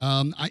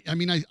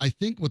 I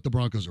think what the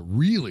Broncos are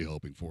really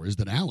hoping for is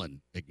that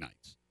Allen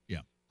ignites.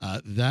 Yeah.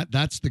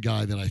 That's the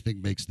guy that I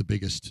think makes the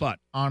biggest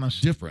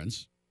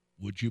difference.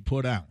 Would you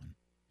put Allen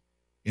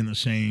in the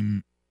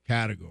same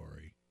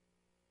category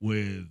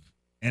with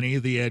any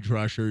of the edge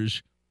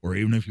rushers, or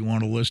even if you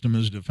want to list him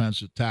as a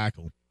defensive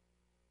tackle,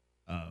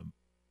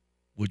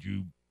 would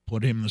you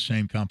put him in the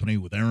same company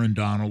with Aaron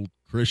Donald,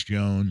 Chris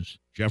Jones,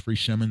 Jeffrey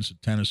Simmons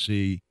of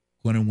Tennessee,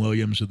 Quinnen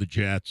Williams of the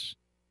Jets,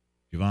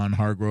 Javon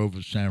Hargrove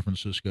of San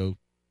Francisco,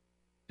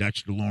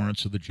 Dexter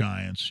Lawrence of the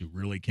Giants, who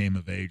really came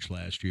of age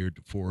last year,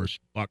 DeForest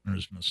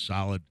Buckner's been a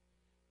solid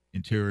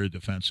interior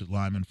defensive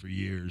lineman for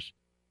years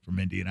from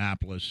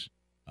Indianapolis,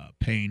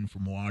 Payne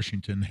from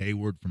Washington,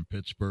 Hayward from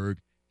Pittsburgh,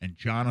 and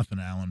Jonathan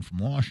Allen from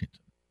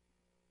Washington.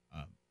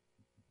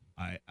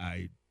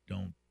 I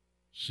don't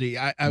see.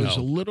 I was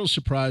a little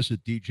surprised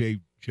that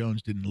DJ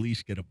Jones didn't at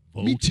least get a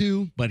vote. Me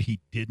too. But he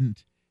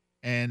didn't.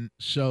 And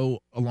so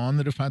along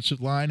the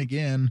defensive line,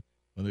 again,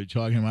 whether you're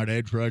talking about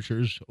edge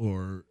rushers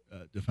or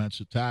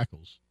defensive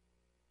tackles,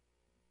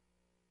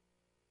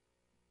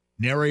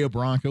 nary a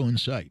Bronco in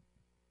sight.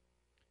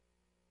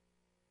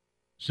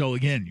 So,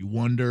 again, you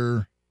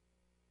wonder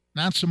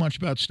not so much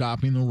about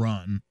stopping the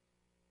run,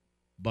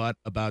 but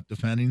about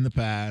defending the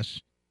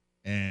pass,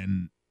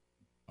 and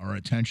our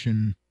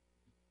attention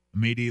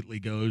immediately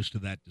goes to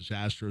that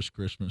disastrous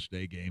Christmas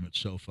Day game at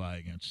SoFi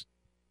against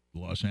the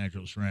Los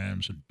Angeles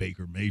Rams and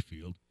Baker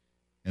Mayfield,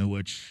 in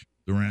which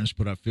the Rams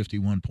put up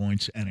 51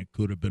 points, and it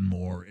could have been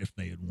more. If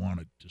they had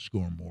wanted to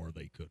score more,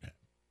 they could have.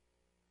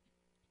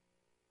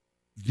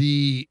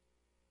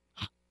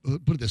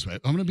 Put it this way,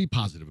 I'm going to be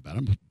positive about it.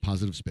 I'm a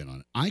positive spin on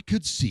it. I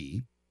could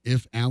see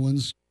if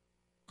Allen's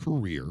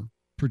career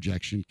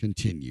projection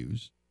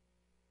continues,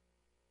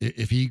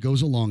 if he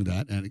goes along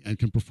that and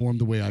can perform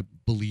the way I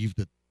believe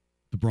that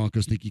the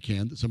Broncos think he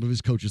can, that some of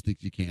his coaches think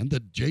he can,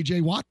 that J.J.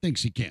 Watt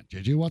thinks he can.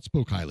 J.J. Watt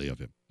spoke highly of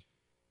him.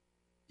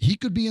 He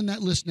could be in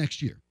that list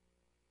next year.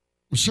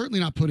 We're certainly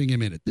not putting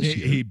him in it this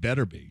year. He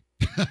better be.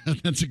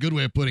 That's a good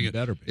way of putting it.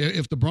 Better be.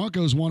 If the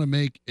Broncos want to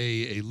make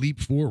a leap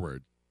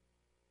forward,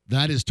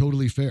 that is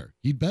totally fair.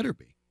 He'd better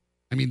be.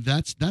 I mean,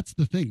 that's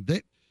the thing.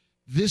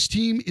 This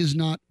team is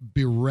not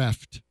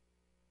bereft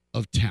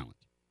of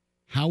talent.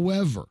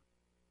 However,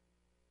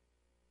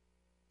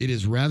 it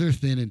is rather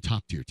thin in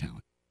top-tier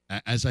talent,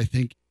 as I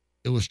think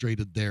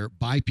illustrated there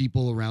by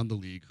people around the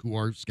league who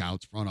are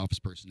scouts, front office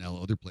personnel,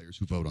 other players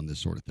who vote on this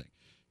sort of thing.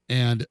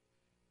 And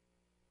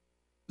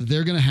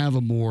they're going to have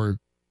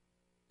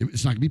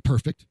it's not going to be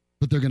perfect,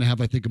 but they're going to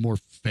have, I think, a more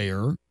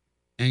fair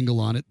angle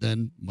on it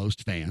than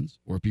most fans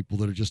or people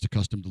that are just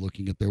accustomed to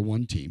looking at their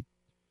one team.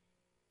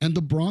 And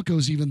the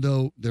Broncos, even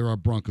though there are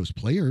Broncos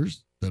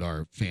players that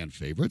are fan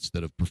favorites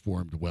that have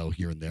performed well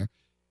here and there,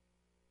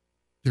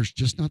 there's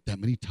just not that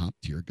many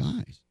top-tier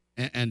guys.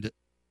 And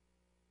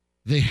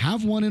they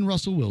have one in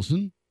Russell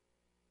Wilson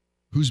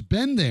who's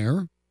been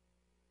there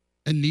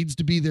and needs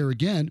to be there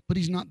again, but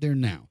he's not there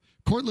now.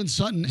 Cortland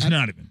Sutton. He's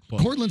not even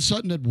close. Cortland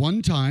Sutton at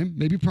one time,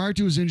 maybe prior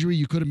to his injury,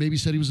 you could have maybe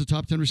said he was a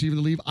top 10 receiver in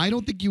the league. I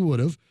don't think you would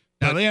have.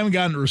 Now, they haven't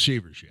gotten to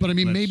receivers yet. But, I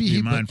mean, maybe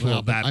he's mindful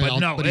of that.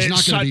 But he's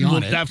not going to be on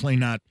will it. Definitely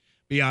not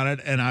be on it,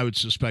 and I would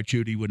suspect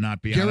Judy would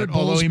not be Garrett on it,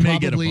 although Bowles he may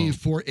get a probably vote.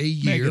 For a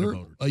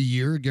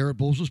year, Garrett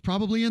Bowles was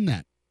probably in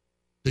that.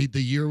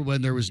 The year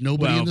when there was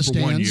nobody in the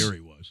stands. For 1 year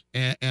he was.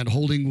 And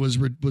holding was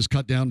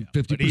cut down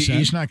 50%. But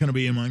he's not going to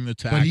be among the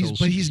tackles.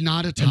 But he's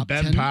not a top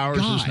 10 Ben Powers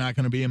guy. is not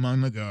going to be among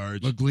the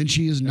guards.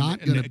 McGlinchey is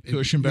not going to.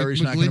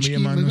 Cushenberry's not going to be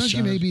among the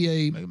McGlinchey may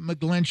be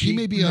McGlinchey. He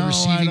may be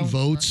receiving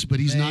votes, but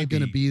he's not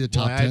going to be the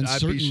top 10. I'd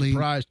Certainly. be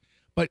surprised.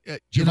 But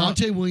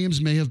Javonte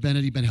Williams may have been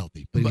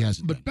healthy, but he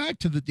hasn't. But back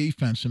to the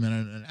defense a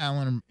minute, and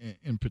Allen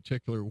in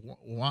particular.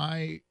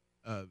 Why,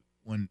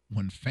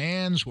 when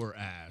fans were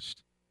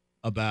asked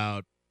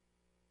about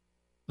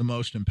the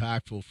most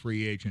impactful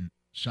free agent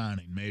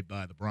signing made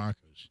by the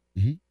Broncos,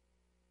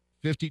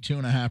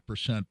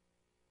 52.5%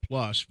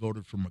 plus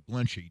voted for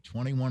McGlinchey,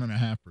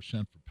 21.5%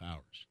 for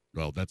Powers.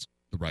 Well, that's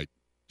the right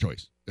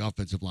choice. The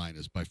offensive line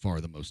is by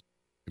far the most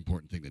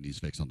important thing that needs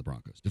fixed on the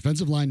Broncos.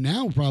 Defensive line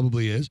now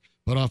probably is,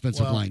 but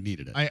offensive line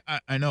needed it.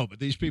 I know, but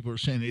these people are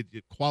saying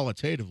it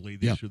qualitatively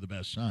these are the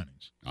best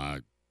signings.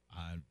 I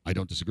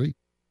don't disagree.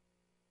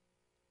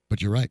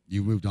 But you're right.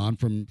 You moved on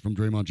from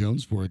Draymond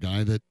Jones for a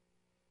guy that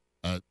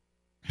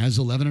has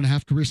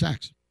 11.5 career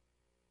sacks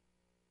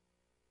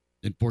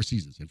in 4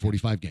 seasons, in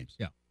 45 games.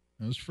 Yeah,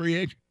 it was free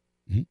agent.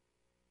 Mm-hmm.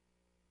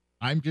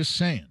 I'm just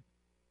saying,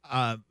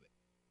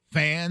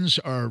 fans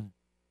are,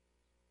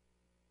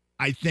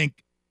 I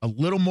think, a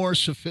little more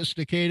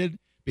sophisticated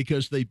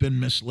because they've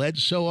been misled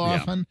so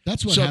often. Yeah,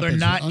 that's what so happens. They're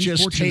not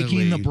just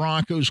taking the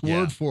Broncos'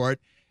 word for it.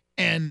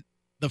 And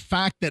the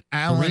fact that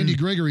Allen... The Randy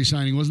Gregory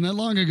signing wasn't that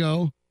long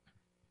ago.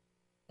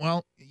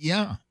 Well,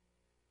 yeah.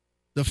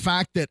 The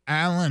fact that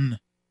Allen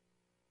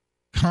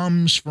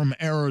comes from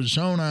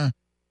Arizona,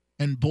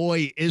 and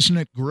boy, isn't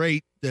it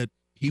great that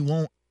he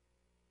won't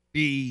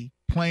be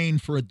playing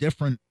for a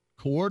different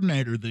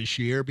coordinator this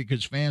year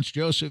because Vance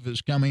Joseph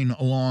is coming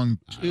along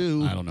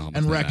too I don't know how much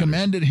and that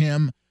recommended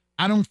him.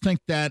 I don't think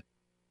that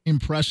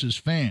impresses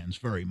fans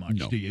very much.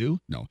 No. Do you?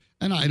 No,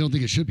 and I don't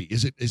think it should be.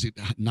 Is it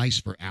nice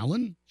for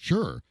Allen?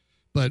 Sure,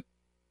 but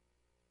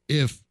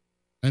if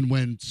and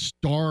when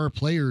star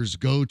players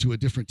go to a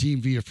different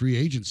team via free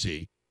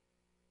agency,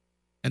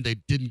 and they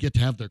didn't get to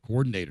have their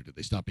coordinator, did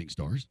they stop being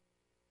stars?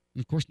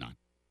 Of course not.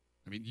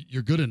 I mean,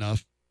 you're good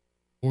enough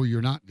or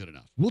you're not good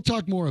enough. We'll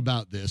talk more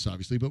about this,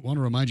 obviously, but want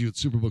to remind you at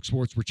Superbook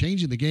Sports, we're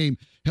changing the game.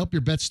 Help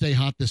your bets stay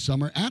hot this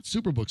summer at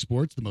Superbook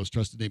Sports, the most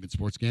trusted name in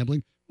sports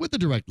gambling, with a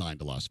direct line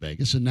to Las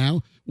Vegas. And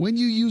now, when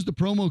you use the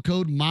promo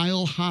code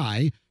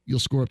MILEHIGH, you'll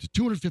score up to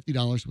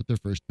 $250 with their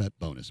first bet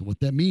bonus. And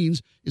what that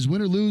means is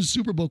win or lose,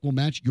 Superbook will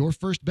match your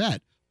first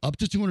bet up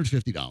to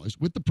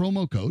 $250 with the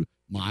promo code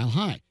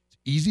MILEHIGh. It's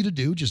easy to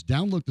do. Just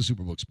download the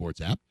Superbook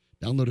Sports app.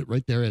 Download it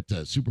right there at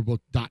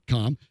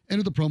superbook.com.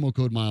 Enter the promo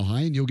code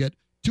MILEHIGh, and you'll get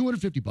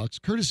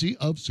 $250 courtesy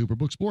of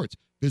Superbook Sports.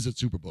 Visit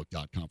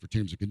superbook.com for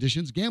terms and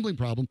conditions. Gambling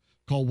problem?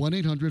 Call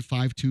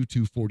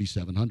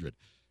 1-800-522-4700.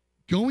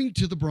 Going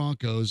to the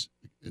Broncos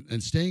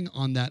and staying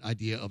on that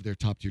idea of their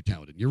top-tier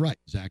talent. And you're right,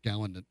 Zach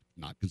Allen,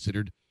 not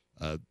considered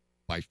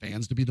by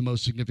fans to be the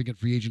most significant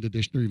free agent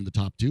addition or even the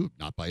top two,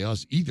 not by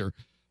us either.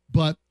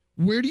 But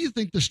where do you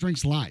think the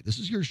strengths lie? This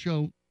is your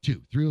show,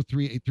 too.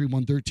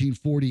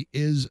 303-831-1340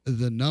 is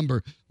the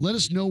number. Let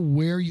us know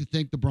where you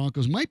think the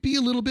Broncos might be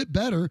a little bit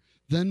better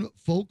than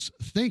folks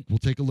think. We'll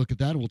take a look at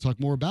that, and we'll talk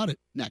more about it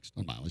next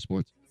on Mile High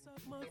Sports.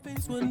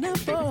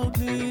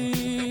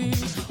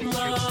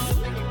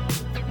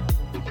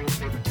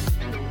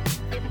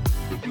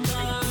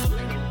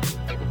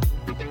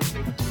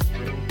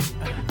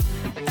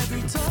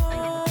 Every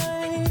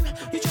time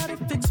you try to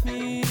fix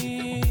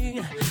me,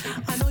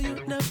 I know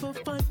you'll never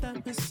find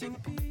that missing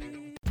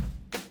piece.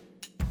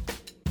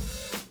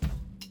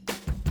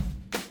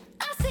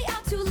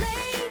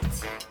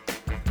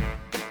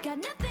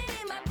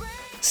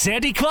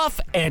 Sandy Clough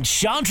and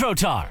Sean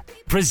Trotar,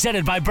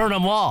 presented by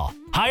Burnham Law.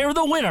 Hire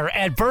the winner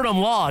at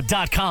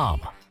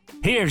BurnhamLaw.com.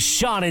 Here's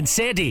Sean and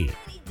Sandy.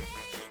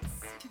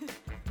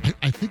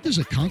 I think there's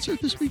a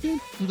concert this weekend.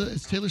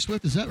 It's Taylor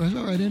Swift. Is that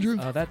right, Andrew?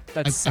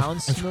 That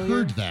sounds familiar. I've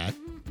heard that.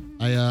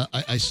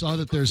 I saw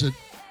that there's a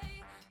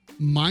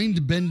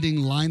mind-bending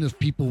line of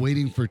people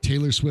waiting for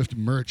Taylor Swift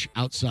merch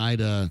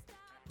outside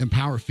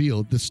Empower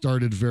Field that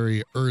started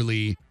very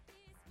early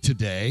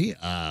today.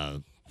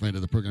 Friend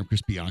of the program,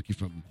 Chris Bianchi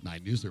from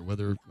 9 News, their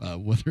weather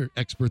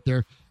expert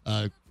there,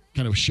 kind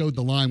of showed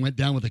the line, went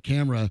down with a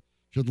camera,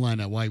 showed the line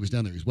why he was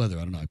down there. His weather.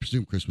 I don't know. I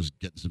presume Chris was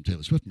getting some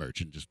Taylor Swift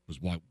merch and just was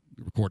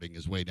recording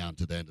his way down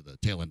to the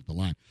tail end of the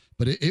line.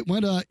 But it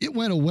went a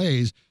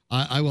ways.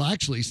 I will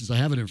actually, since I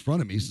have it in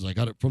front of me, since I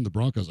got it from the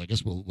Broncos, I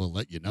guess we'll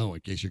let you know in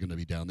case you're going to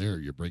be down there, or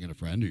you're bringing a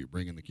friend, or you're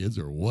bringing the kids,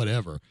 or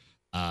whatever.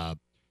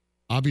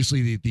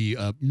 Obviously,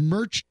 the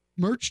merch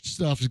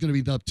stuff is going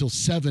to be up till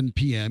 7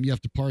 p.m. You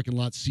have to park in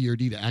lot C or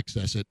D to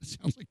access it. It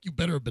sounds like you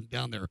better have been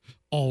down there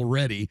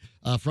already.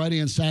 Friday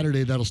and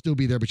Saturday, that'll still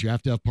be there, but you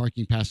have to have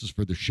parking passes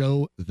for the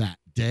show that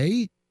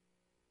day.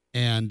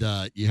 And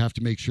you have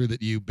to make sure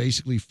that you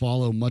basically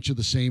follow much of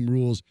the same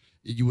rules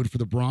you would for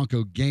the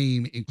Bronco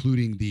game,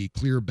 including the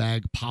clear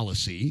bag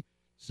policy.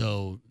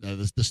 So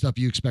the stuff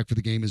you expect for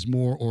the game is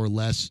more or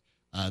less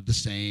the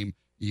same,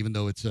 even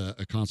though it's a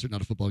concert,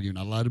 not a football game. You're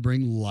not allowed to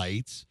bring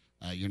lights.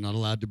 You're not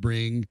allowed to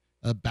bring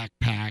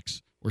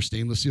backpacks or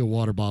stainless steel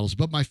water bottles.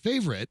 But my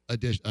favorite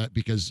addition,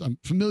 because I'm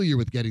familiar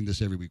with getting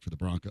this every week for the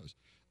Broncos,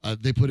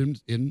 they put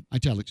in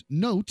italics,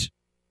 note,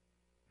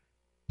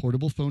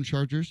 portable phone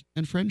chargers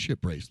and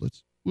friendship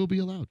bracelets will be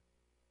allowed.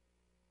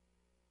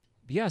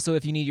 Yeah, so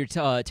if you need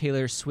your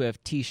Taylor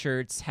Swift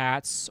T-shirts,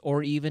 hats,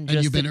 or even just...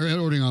 And you've been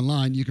ordering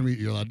online,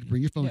 you're allowed to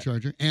bring your phone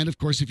charger. And, of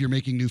course, if you're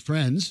making new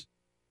friends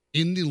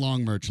in the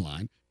long merch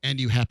line and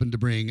you happen to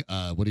bring,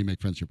 what do you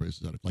make friendship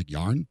bracelets out of? Like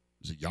yarn?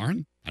 Is it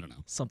yarn? I don't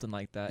know. Something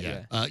like that,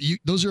 yeah.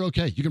 Those are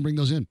okay. You can bring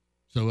those in.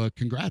 So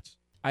congrats.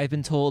 I've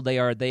been told they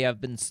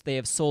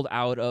have sold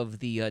out of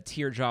the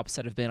teardrops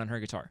that have been on her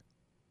guitar.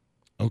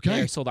 Okay.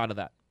 They are sold out of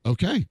that.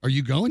 Okay. Are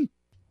you going?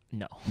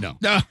 No.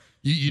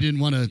 You didn't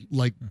want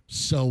to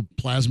sell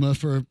plasma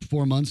for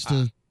 4 months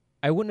to...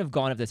 I wouldn't have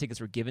gone if the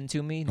tickets were given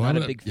to me. Oh, Not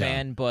a big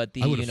fan, but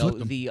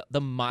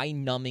the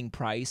mind-numbing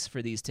price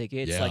for these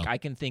tickets, I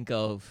can think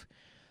of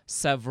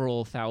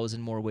several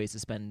thousand more ways to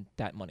spend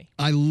that money.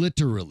 I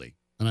literally,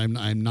 and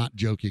I'm not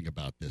joking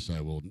about this,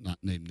 I will not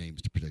name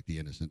names to protect the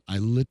innocent. I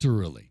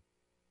literally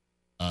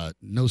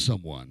know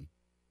someone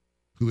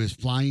who is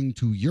flying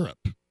to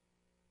Europe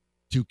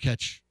to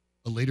catch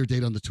a later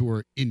date on the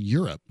tour in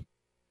Europe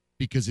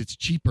because it's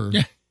cheaper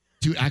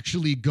to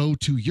actually go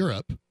to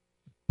Europe,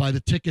 buy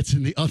the tickets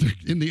in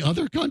the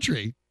other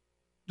country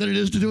than it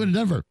is to do it in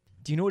Denver.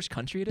 Do you know which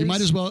country it is? You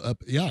might as well.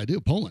 I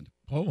do. Poland.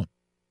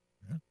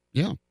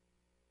 Yeah.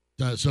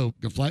 So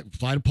fly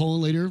to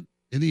Poland later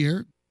in the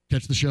year,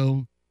 catch the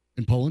show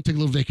in Poland, take a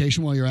little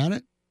vacation while you're at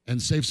it,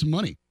 and save some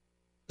money.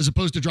 as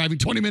opposed to driving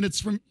 20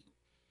 minutes from.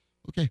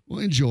 Okay, well,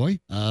 enjoy.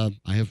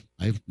 I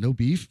have no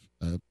beef.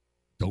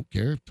 Don't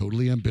care.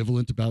 Totally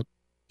ambivalent about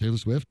Taylor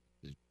Swift.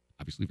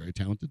 Obviously very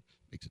talented.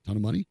 Makes a ton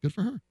of money. Good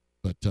for her.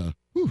 But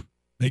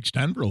makes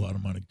Denver a lot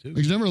of money too.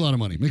 Makes Denver a lot of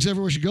money. Makes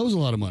everywhere she goes a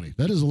lot of money.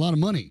 That is a lot of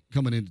money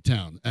coming into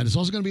town, and it's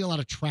also going to be a lot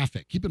of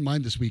traffic. Keep in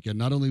mind this weekend.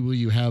 Not only will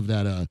you have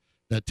that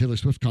Taylor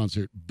Swift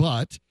concert,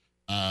 but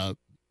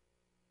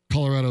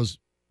Colorado's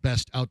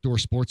best outdoor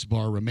sports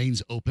bar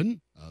remains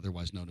open,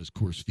 otherwise known as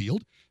Coors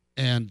Field,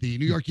 and the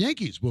New York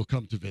Yankees will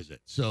come to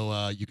visit.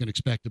 So you can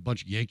expect a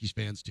bunch of Yankees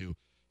fans to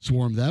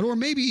swarm that, or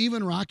maybe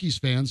even Rockies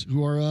fans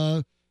who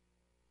are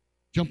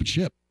jumping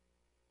ship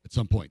at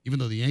some point, even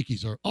though the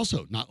Yankees are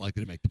also not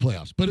likely to make the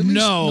playoffs. But at least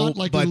not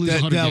likely to lose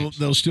 100 games.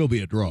 They'll still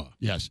be a draw.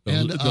 Yes.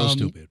 They'll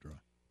still be a draw.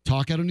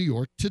 Talk out of New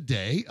York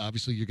today.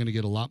 Obviously, you're going to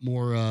get a lot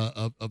more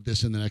of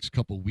this in the next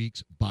couple of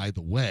weeks, by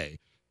the way,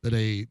 that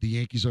the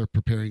Yankees are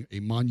preparing a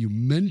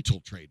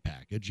monumental trade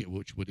package,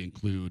 which would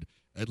include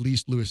at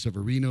least Luis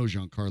Severino,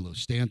 Giancarlo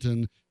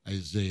Stanton,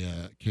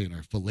 Isaiah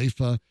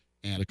Falefa,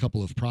 and a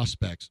couple of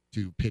prospects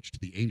to pitch to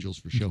the Angels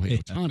for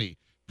Shohei Ohtani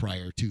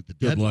prior to the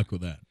deadline. Good luck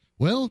with that.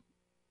 Well,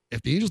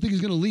 if the Angels think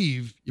he's going to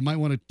leave, you might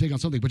want to take on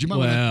something, but you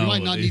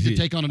might not need to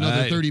take on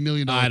another $30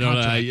 million contract. I don't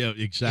know. Yeah,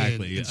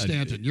 exactly. In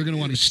Stanton, you're going to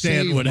want to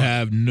Stanton would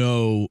have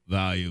no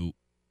value.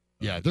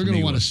 Yeah, they're going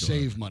to want to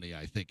save money,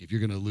 I think. If you're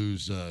going to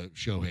lose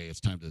Shohei, it's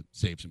time to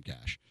save some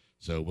cash.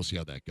 So we'll see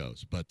how that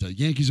goes. But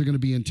Yankees are going to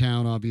be in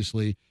town,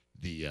 obviously.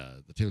 The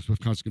Taylor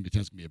Swift concert is going to be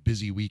tense. It's going to be a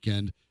busy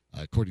weekend.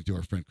 According to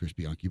our friend Chris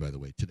Bianchi, by the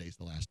way, today's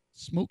the last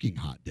smoking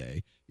hot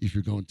day. If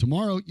you're going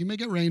tomorrow, you may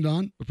get rained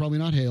on, but probably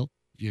not hail.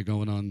 If you're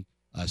going on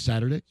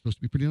Saturday, it's supposed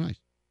to be pretty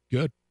nice.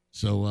 Good.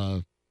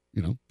 So,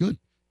 good. If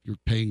you're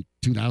paying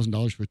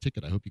 $2,000 for a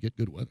ticket, I hope you get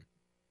good weather.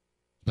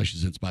 Especially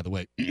since, by the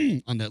way,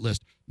 on that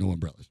list, no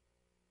umbrellas.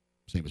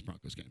 Same as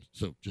Broncos games.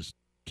 So just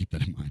keep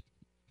that in mind.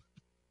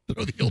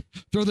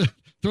 Throw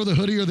the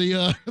hoodie or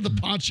the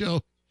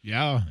poncho.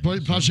 Yeah.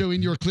 Poncho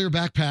in your clear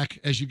backpack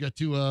as you get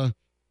to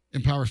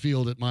Empower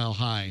Field at Mile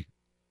High.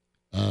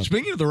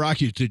 Speaking of the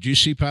Rockies, did you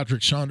see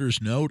Patrick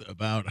Saunders' note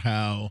about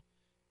how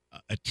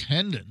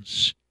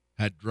attendance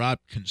had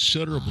dropped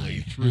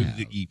considerably through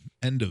the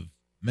end of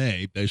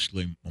May,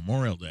 basically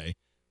Memorial Day,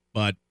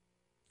 but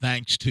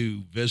thanks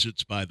to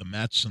visits by the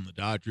Mets and the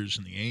Dodgers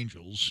and the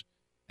Angels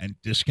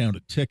and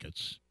discounted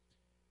tickets,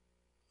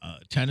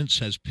 attendance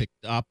has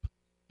picked up,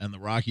 and the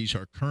Rockies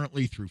are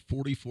currently through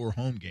 44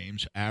 home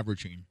games,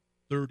 averaging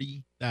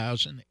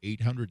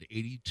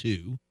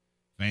 30,882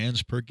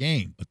 fans per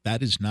game. But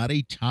that is not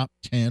a top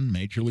 10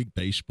 Major League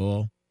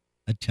Baseball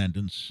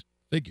attendance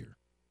figure.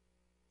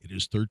 It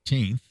is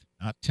 13th,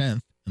 not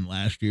 10th. And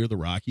last year, the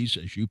Rockies,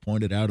 as you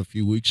pointed out a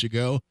few weeks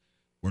ago,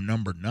 were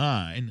number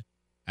 9,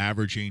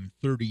 averaging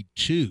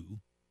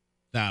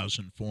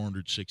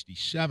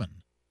 32,467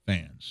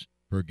 fans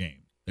per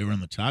game. They were in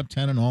the top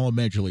 10 in all of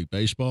Major League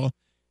Baseball.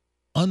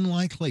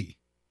 Unlikely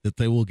that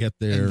they will get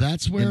there. And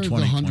that's where the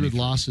 100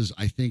 losses,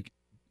 I think,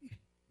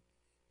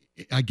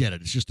 I get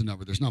it. It's just a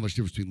number. There's not much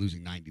difference between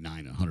losing 99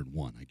 and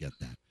 101. I get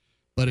that.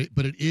 But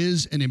it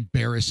is an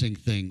embarrassing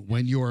thing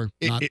when you're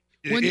not.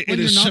 It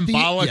is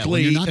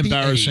symbolically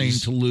embarrassing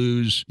to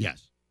lose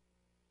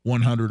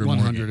 100 or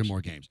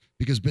more games.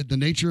 Because the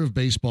nature of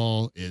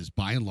baseball is,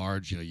 by and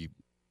large, you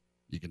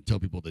can tell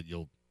people that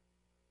you'll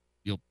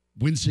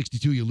win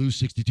 62, you lose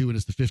 62, and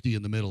it's the 50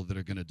 in the middle that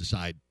are going to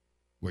decide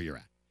where you're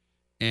at.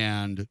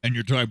 And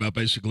you're talking about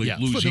basically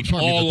losing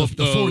all of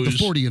those the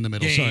 40 in the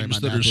middle. Sorry,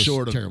 my math was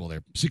sort of terrible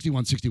there.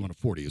 61 to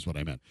 40 is what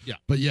I meant. Yeah.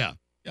 But yeah.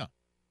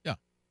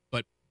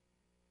 But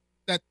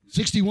that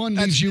 61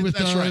 leaves you with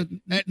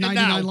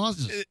 99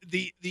 losses.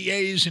 The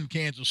A's in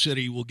Kansas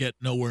City will get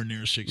nowhere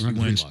near 60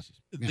 wins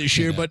this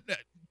year, but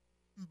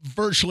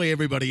virtually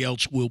everybody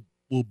else will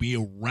be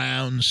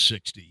around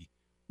 60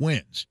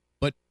 wins.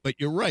 But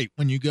you're right.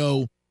 When you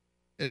go,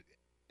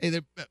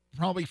 they're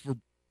probably for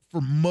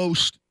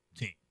most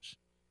teams,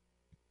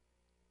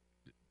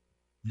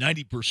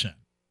 90%.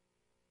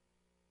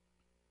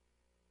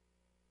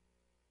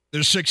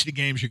 There's 60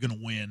 games you're going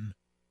to win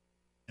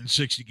and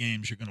 60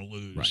 games you're going to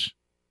lose,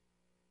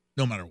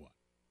 no matter what.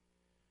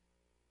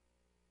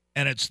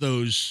 And it's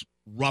those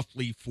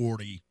roughly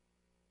 40,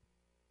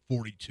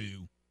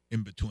 42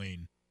 in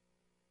between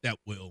that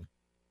will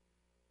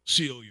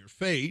seal your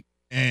fate.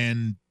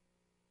 And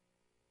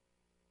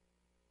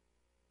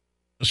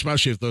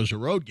especially if those are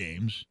road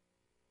games,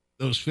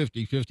 those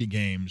 50-50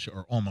 games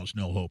are almost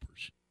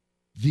no-hopers.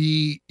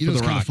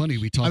 It's kind of funny.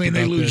 We talked about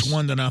they lose this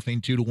 1-0,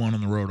 2-1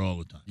 on the road all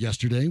the time.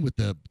 Yesterday with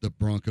the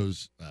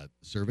Broncos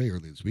survey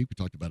earlier this week, we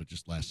talked about it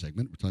just last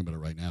segment. We're talking about it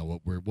right now.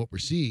 What we're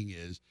seeing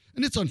is,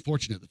 and it's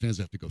unfortunate the fans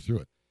have to go through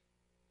it,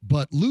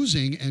 but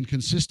losing and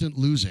consistent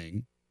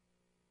losing,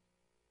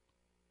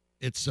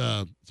 it's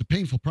a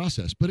painful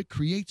process, but it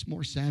creates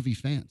more savvy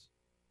fans.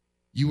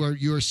 You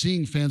are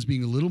seeing fans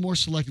being a little more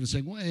selective and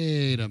saying,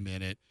 wait a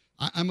minute,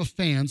 I'm a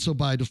fan, so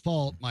by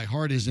default, my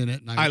heart is in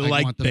it, and I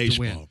like want them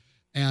baseball. to win.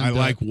 And, I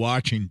like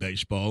watching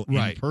baseball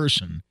in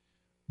person,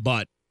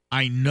 but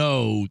I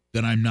know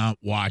that I'm not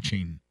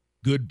watching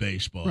good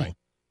baseball Right.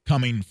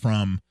 coming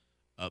from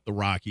the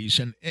Rockies.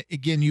 And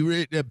again,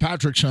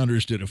 Patrick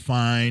Saunders did a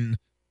fine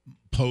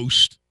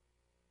post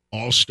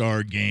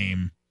All-Star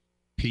game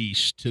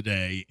piece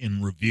today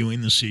in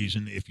reviewing the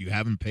season. If you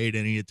haven't paid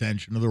any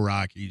attention to the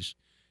Rockies,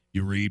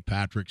 you read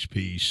Patrick's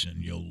piece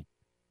and you'll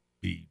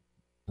be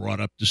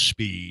brought up to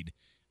speed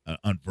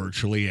on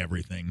virtually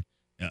everything,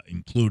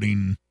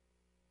 including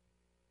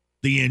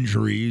the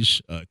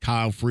injuries.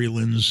 Kyle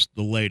Freeland's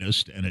the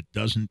latest, and it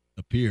doesn't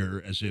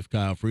appear as if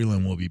Kyle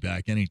Freeland will be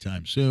back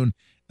anytime soon.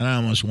 And I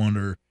almost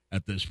wonder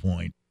at this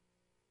point,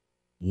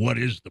 what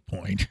is the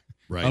point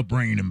of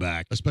bringing him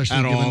back? Especially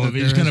at given all. that If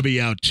he's going to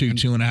be out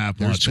 2.5 months.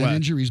 There's been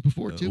injuries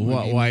before, too.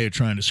 Why are you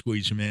trying to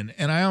squeeze him in?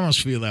 And I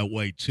almost feel that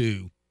way,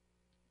 too,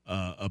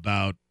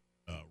 about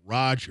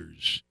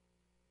Rogers,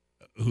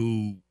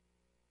 who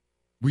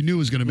we knew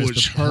was going to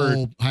miss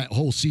the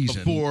whole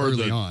season before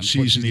the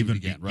season even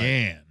began.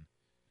 Right.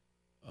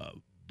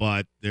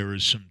 But there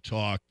is some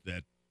talk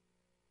that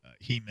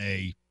he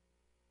may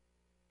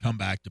come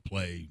back to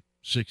play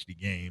 60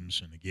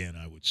 games. And again,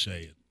 I would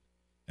say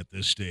at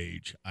this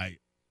stage, I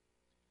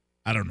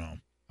don't know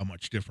how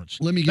much difference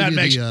Let me give that you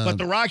makes. the, But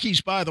the Rockies,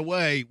 by the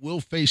way,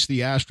 will face the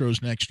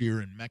Astros next year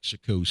in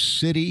Mexico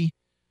City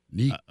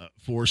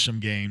for some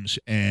games,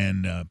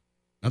 and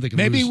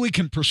maybe we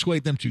can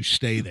persuade them to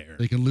stay there.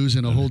 They can lose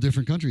in a whole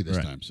different country this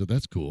time, so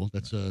that's cool.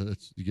 That's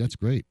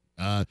great.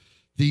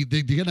 To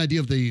get an idea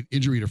of the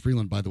injury to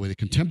Freeland, by the way, the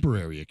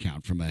contemporary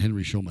account from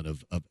Henry Shulman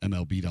of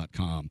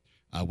MLB.com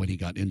when he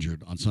got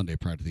injured on Sunday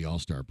prior to the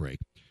All-Star break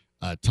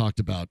talked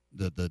about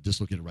the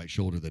dislocated right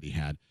shoulder that he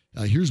had.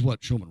 Here's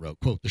what Shulman wrote,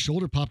 quote, "The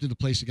shoulder popped into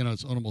place again on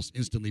its own almost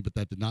instantly, but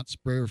that did not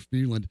spare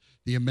Freeland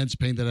the immense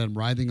pain that had him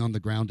writhing on the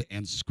ground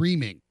and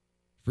screaming."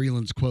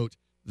 Freeland's quote,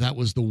 "That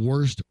was the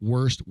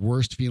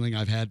worst feeling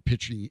I've had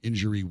pitching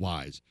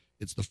injury-wise.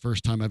 It's the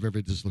first time I've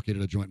ever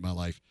dislocated a joint in my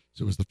life,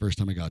 so it was the first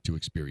time I got to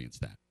experience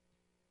that."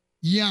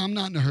 Yeah, I'm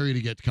not in a hurry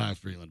to get Kyle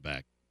Freeland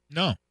back.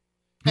 No.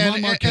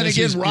 And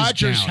again,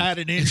 Rogers had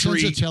an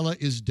injury. Sensatella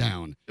is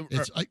down.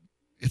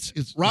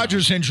 It's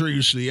Rogers' injury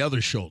was to the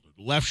other shoulder,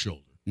 the left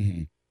shoulder.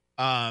 Mm-hmm.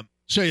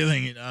 So you're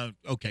thinking,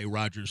 okay,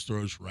 Rogers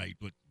throws right,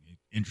 but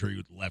injury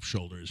with the left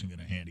shoulder isn't going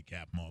to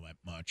handicap him all that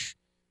much.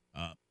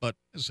 But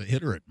as a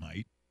hitter, it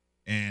might.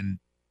 And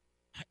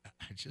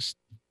I just,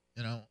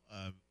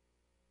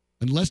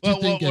 unless you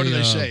think what do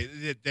they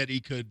say? That he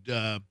could,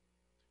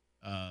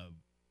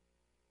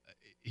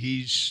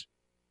 he's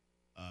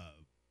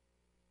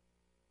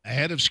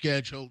ahead of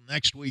schedule.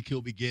 Next week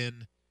he'll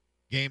begin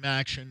game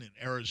action in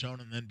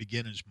Arizona and then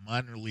begin his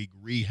minor league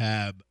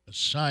rehab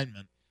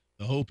assignment.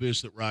 The hope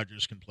is that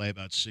Rogers can play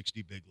about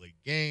 60 big league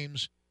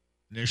games.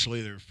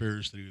 Initially, there are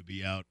fears that he would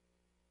be out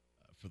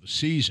for the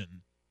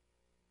season.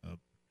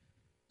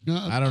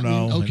 I don't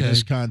know. Okay. In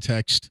this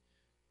context,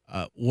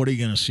 what are you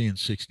going to see in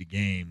 60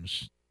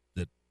 games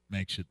that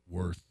makes it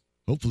worth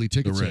hopefully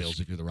ticket the risk? Sales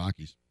if you're the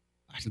Rockies?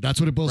 That's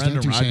what it boils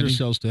Brendan down to, Rodgers Sandy.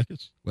 sells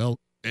tickets? Well,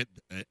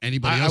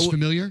 anybody else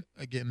familiar?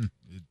 Again,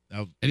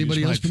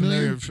 anybody else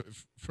familiar?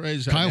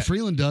 Phrase. Kyle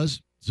Freeland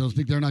does, so I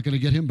think they're not going to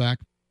get him back.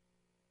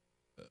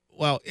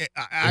 Well,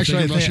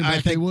 actually, I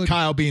think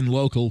Kyle being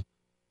local,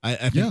 I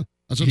think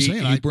that's what I'm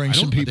saying. He brings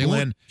some people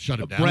in. Shut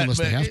it down unless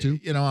they have to.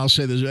 I'll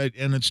say this,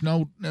 and it's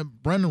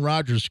Brendan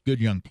Rodgers, a good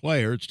young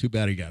player. It's too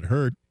bad he got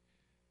hurt.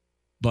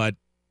 But,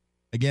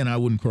 again, I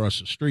wouldn't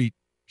cross the street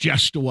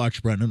just to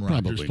watch Brendan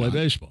Rodgers play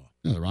baseball.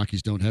 No, the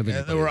Rockies don't have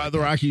anybody. The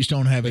Rockies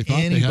don't have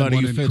anybody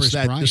who fits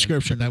that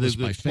description. That was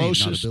by fame,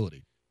 not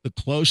ability. The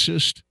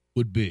closest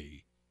would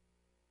be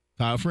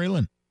Kyle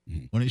Freeland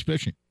when he's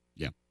pitching.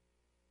 Yeah.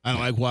 I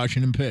like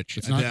watching him pitch.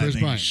 It's not Chris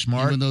Bryant.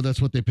 Smart. Even though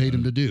that's what they paid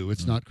him to do.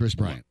 It's not Chris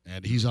Bryant.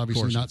 And he's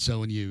obviously not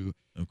selling you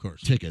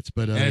tickets.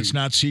 But and it's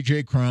not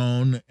C.J.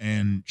 Crone,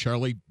 and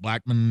Charlie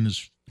Blackmon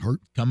is hurt,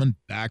 coming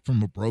back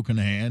from a broken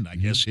hand. I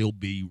guess he'll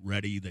be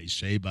ready, they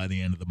say, by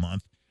the end of the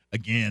month.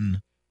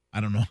 Again, I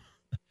don't know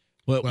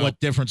what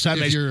difference that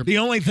makes. The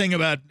only thing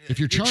about if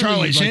you're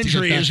Charlie's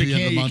injury is you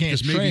can't maybe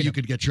trade you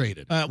could get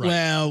traded.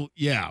 Well,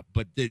 yeah,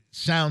 but it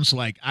sounds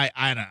like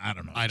I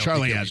don't know.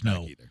 Charlie has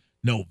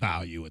no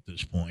value at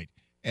this point,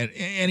 and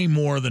any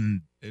more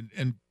than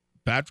and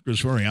Patrick was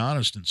very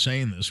honest in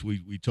saying this.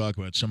 We talk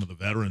about some of the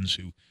veterans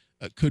who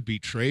could be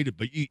traded,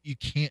 but you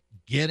can't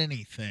get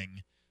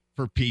anything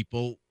for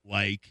people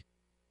like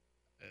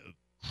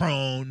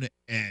Crone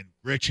and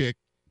Grichuk.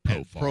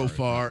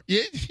 Profar.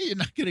 You're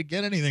not going to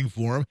get anything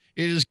for him.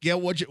 You just get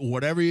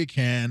whatever you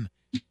can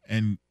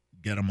and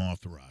get them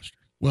off the roster.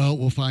 Well,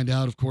 we'll find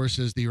out, of course,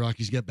 as the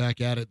Rockies get back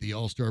at it. The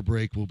All-Star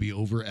break will be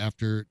over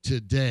after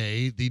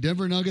today. The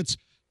Denver Nuggets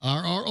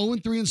are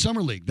 0-3 in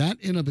Summer League. That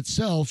in of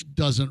itself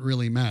doesn't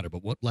really matter,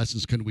 but what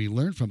lessons can we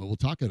learn from it? We'll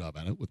talk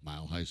about it with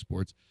Mile High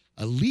Sports,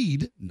 a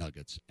lead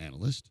Nuggets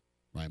analyst,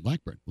 Ryan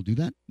Blackburn. We'll do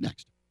that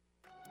next.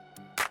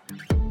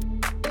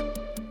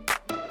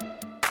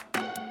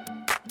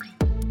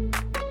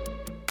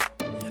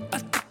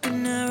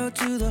 Arrow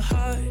to the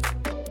heart.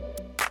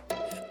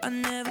 I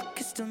never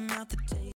kissed a mouth that tastes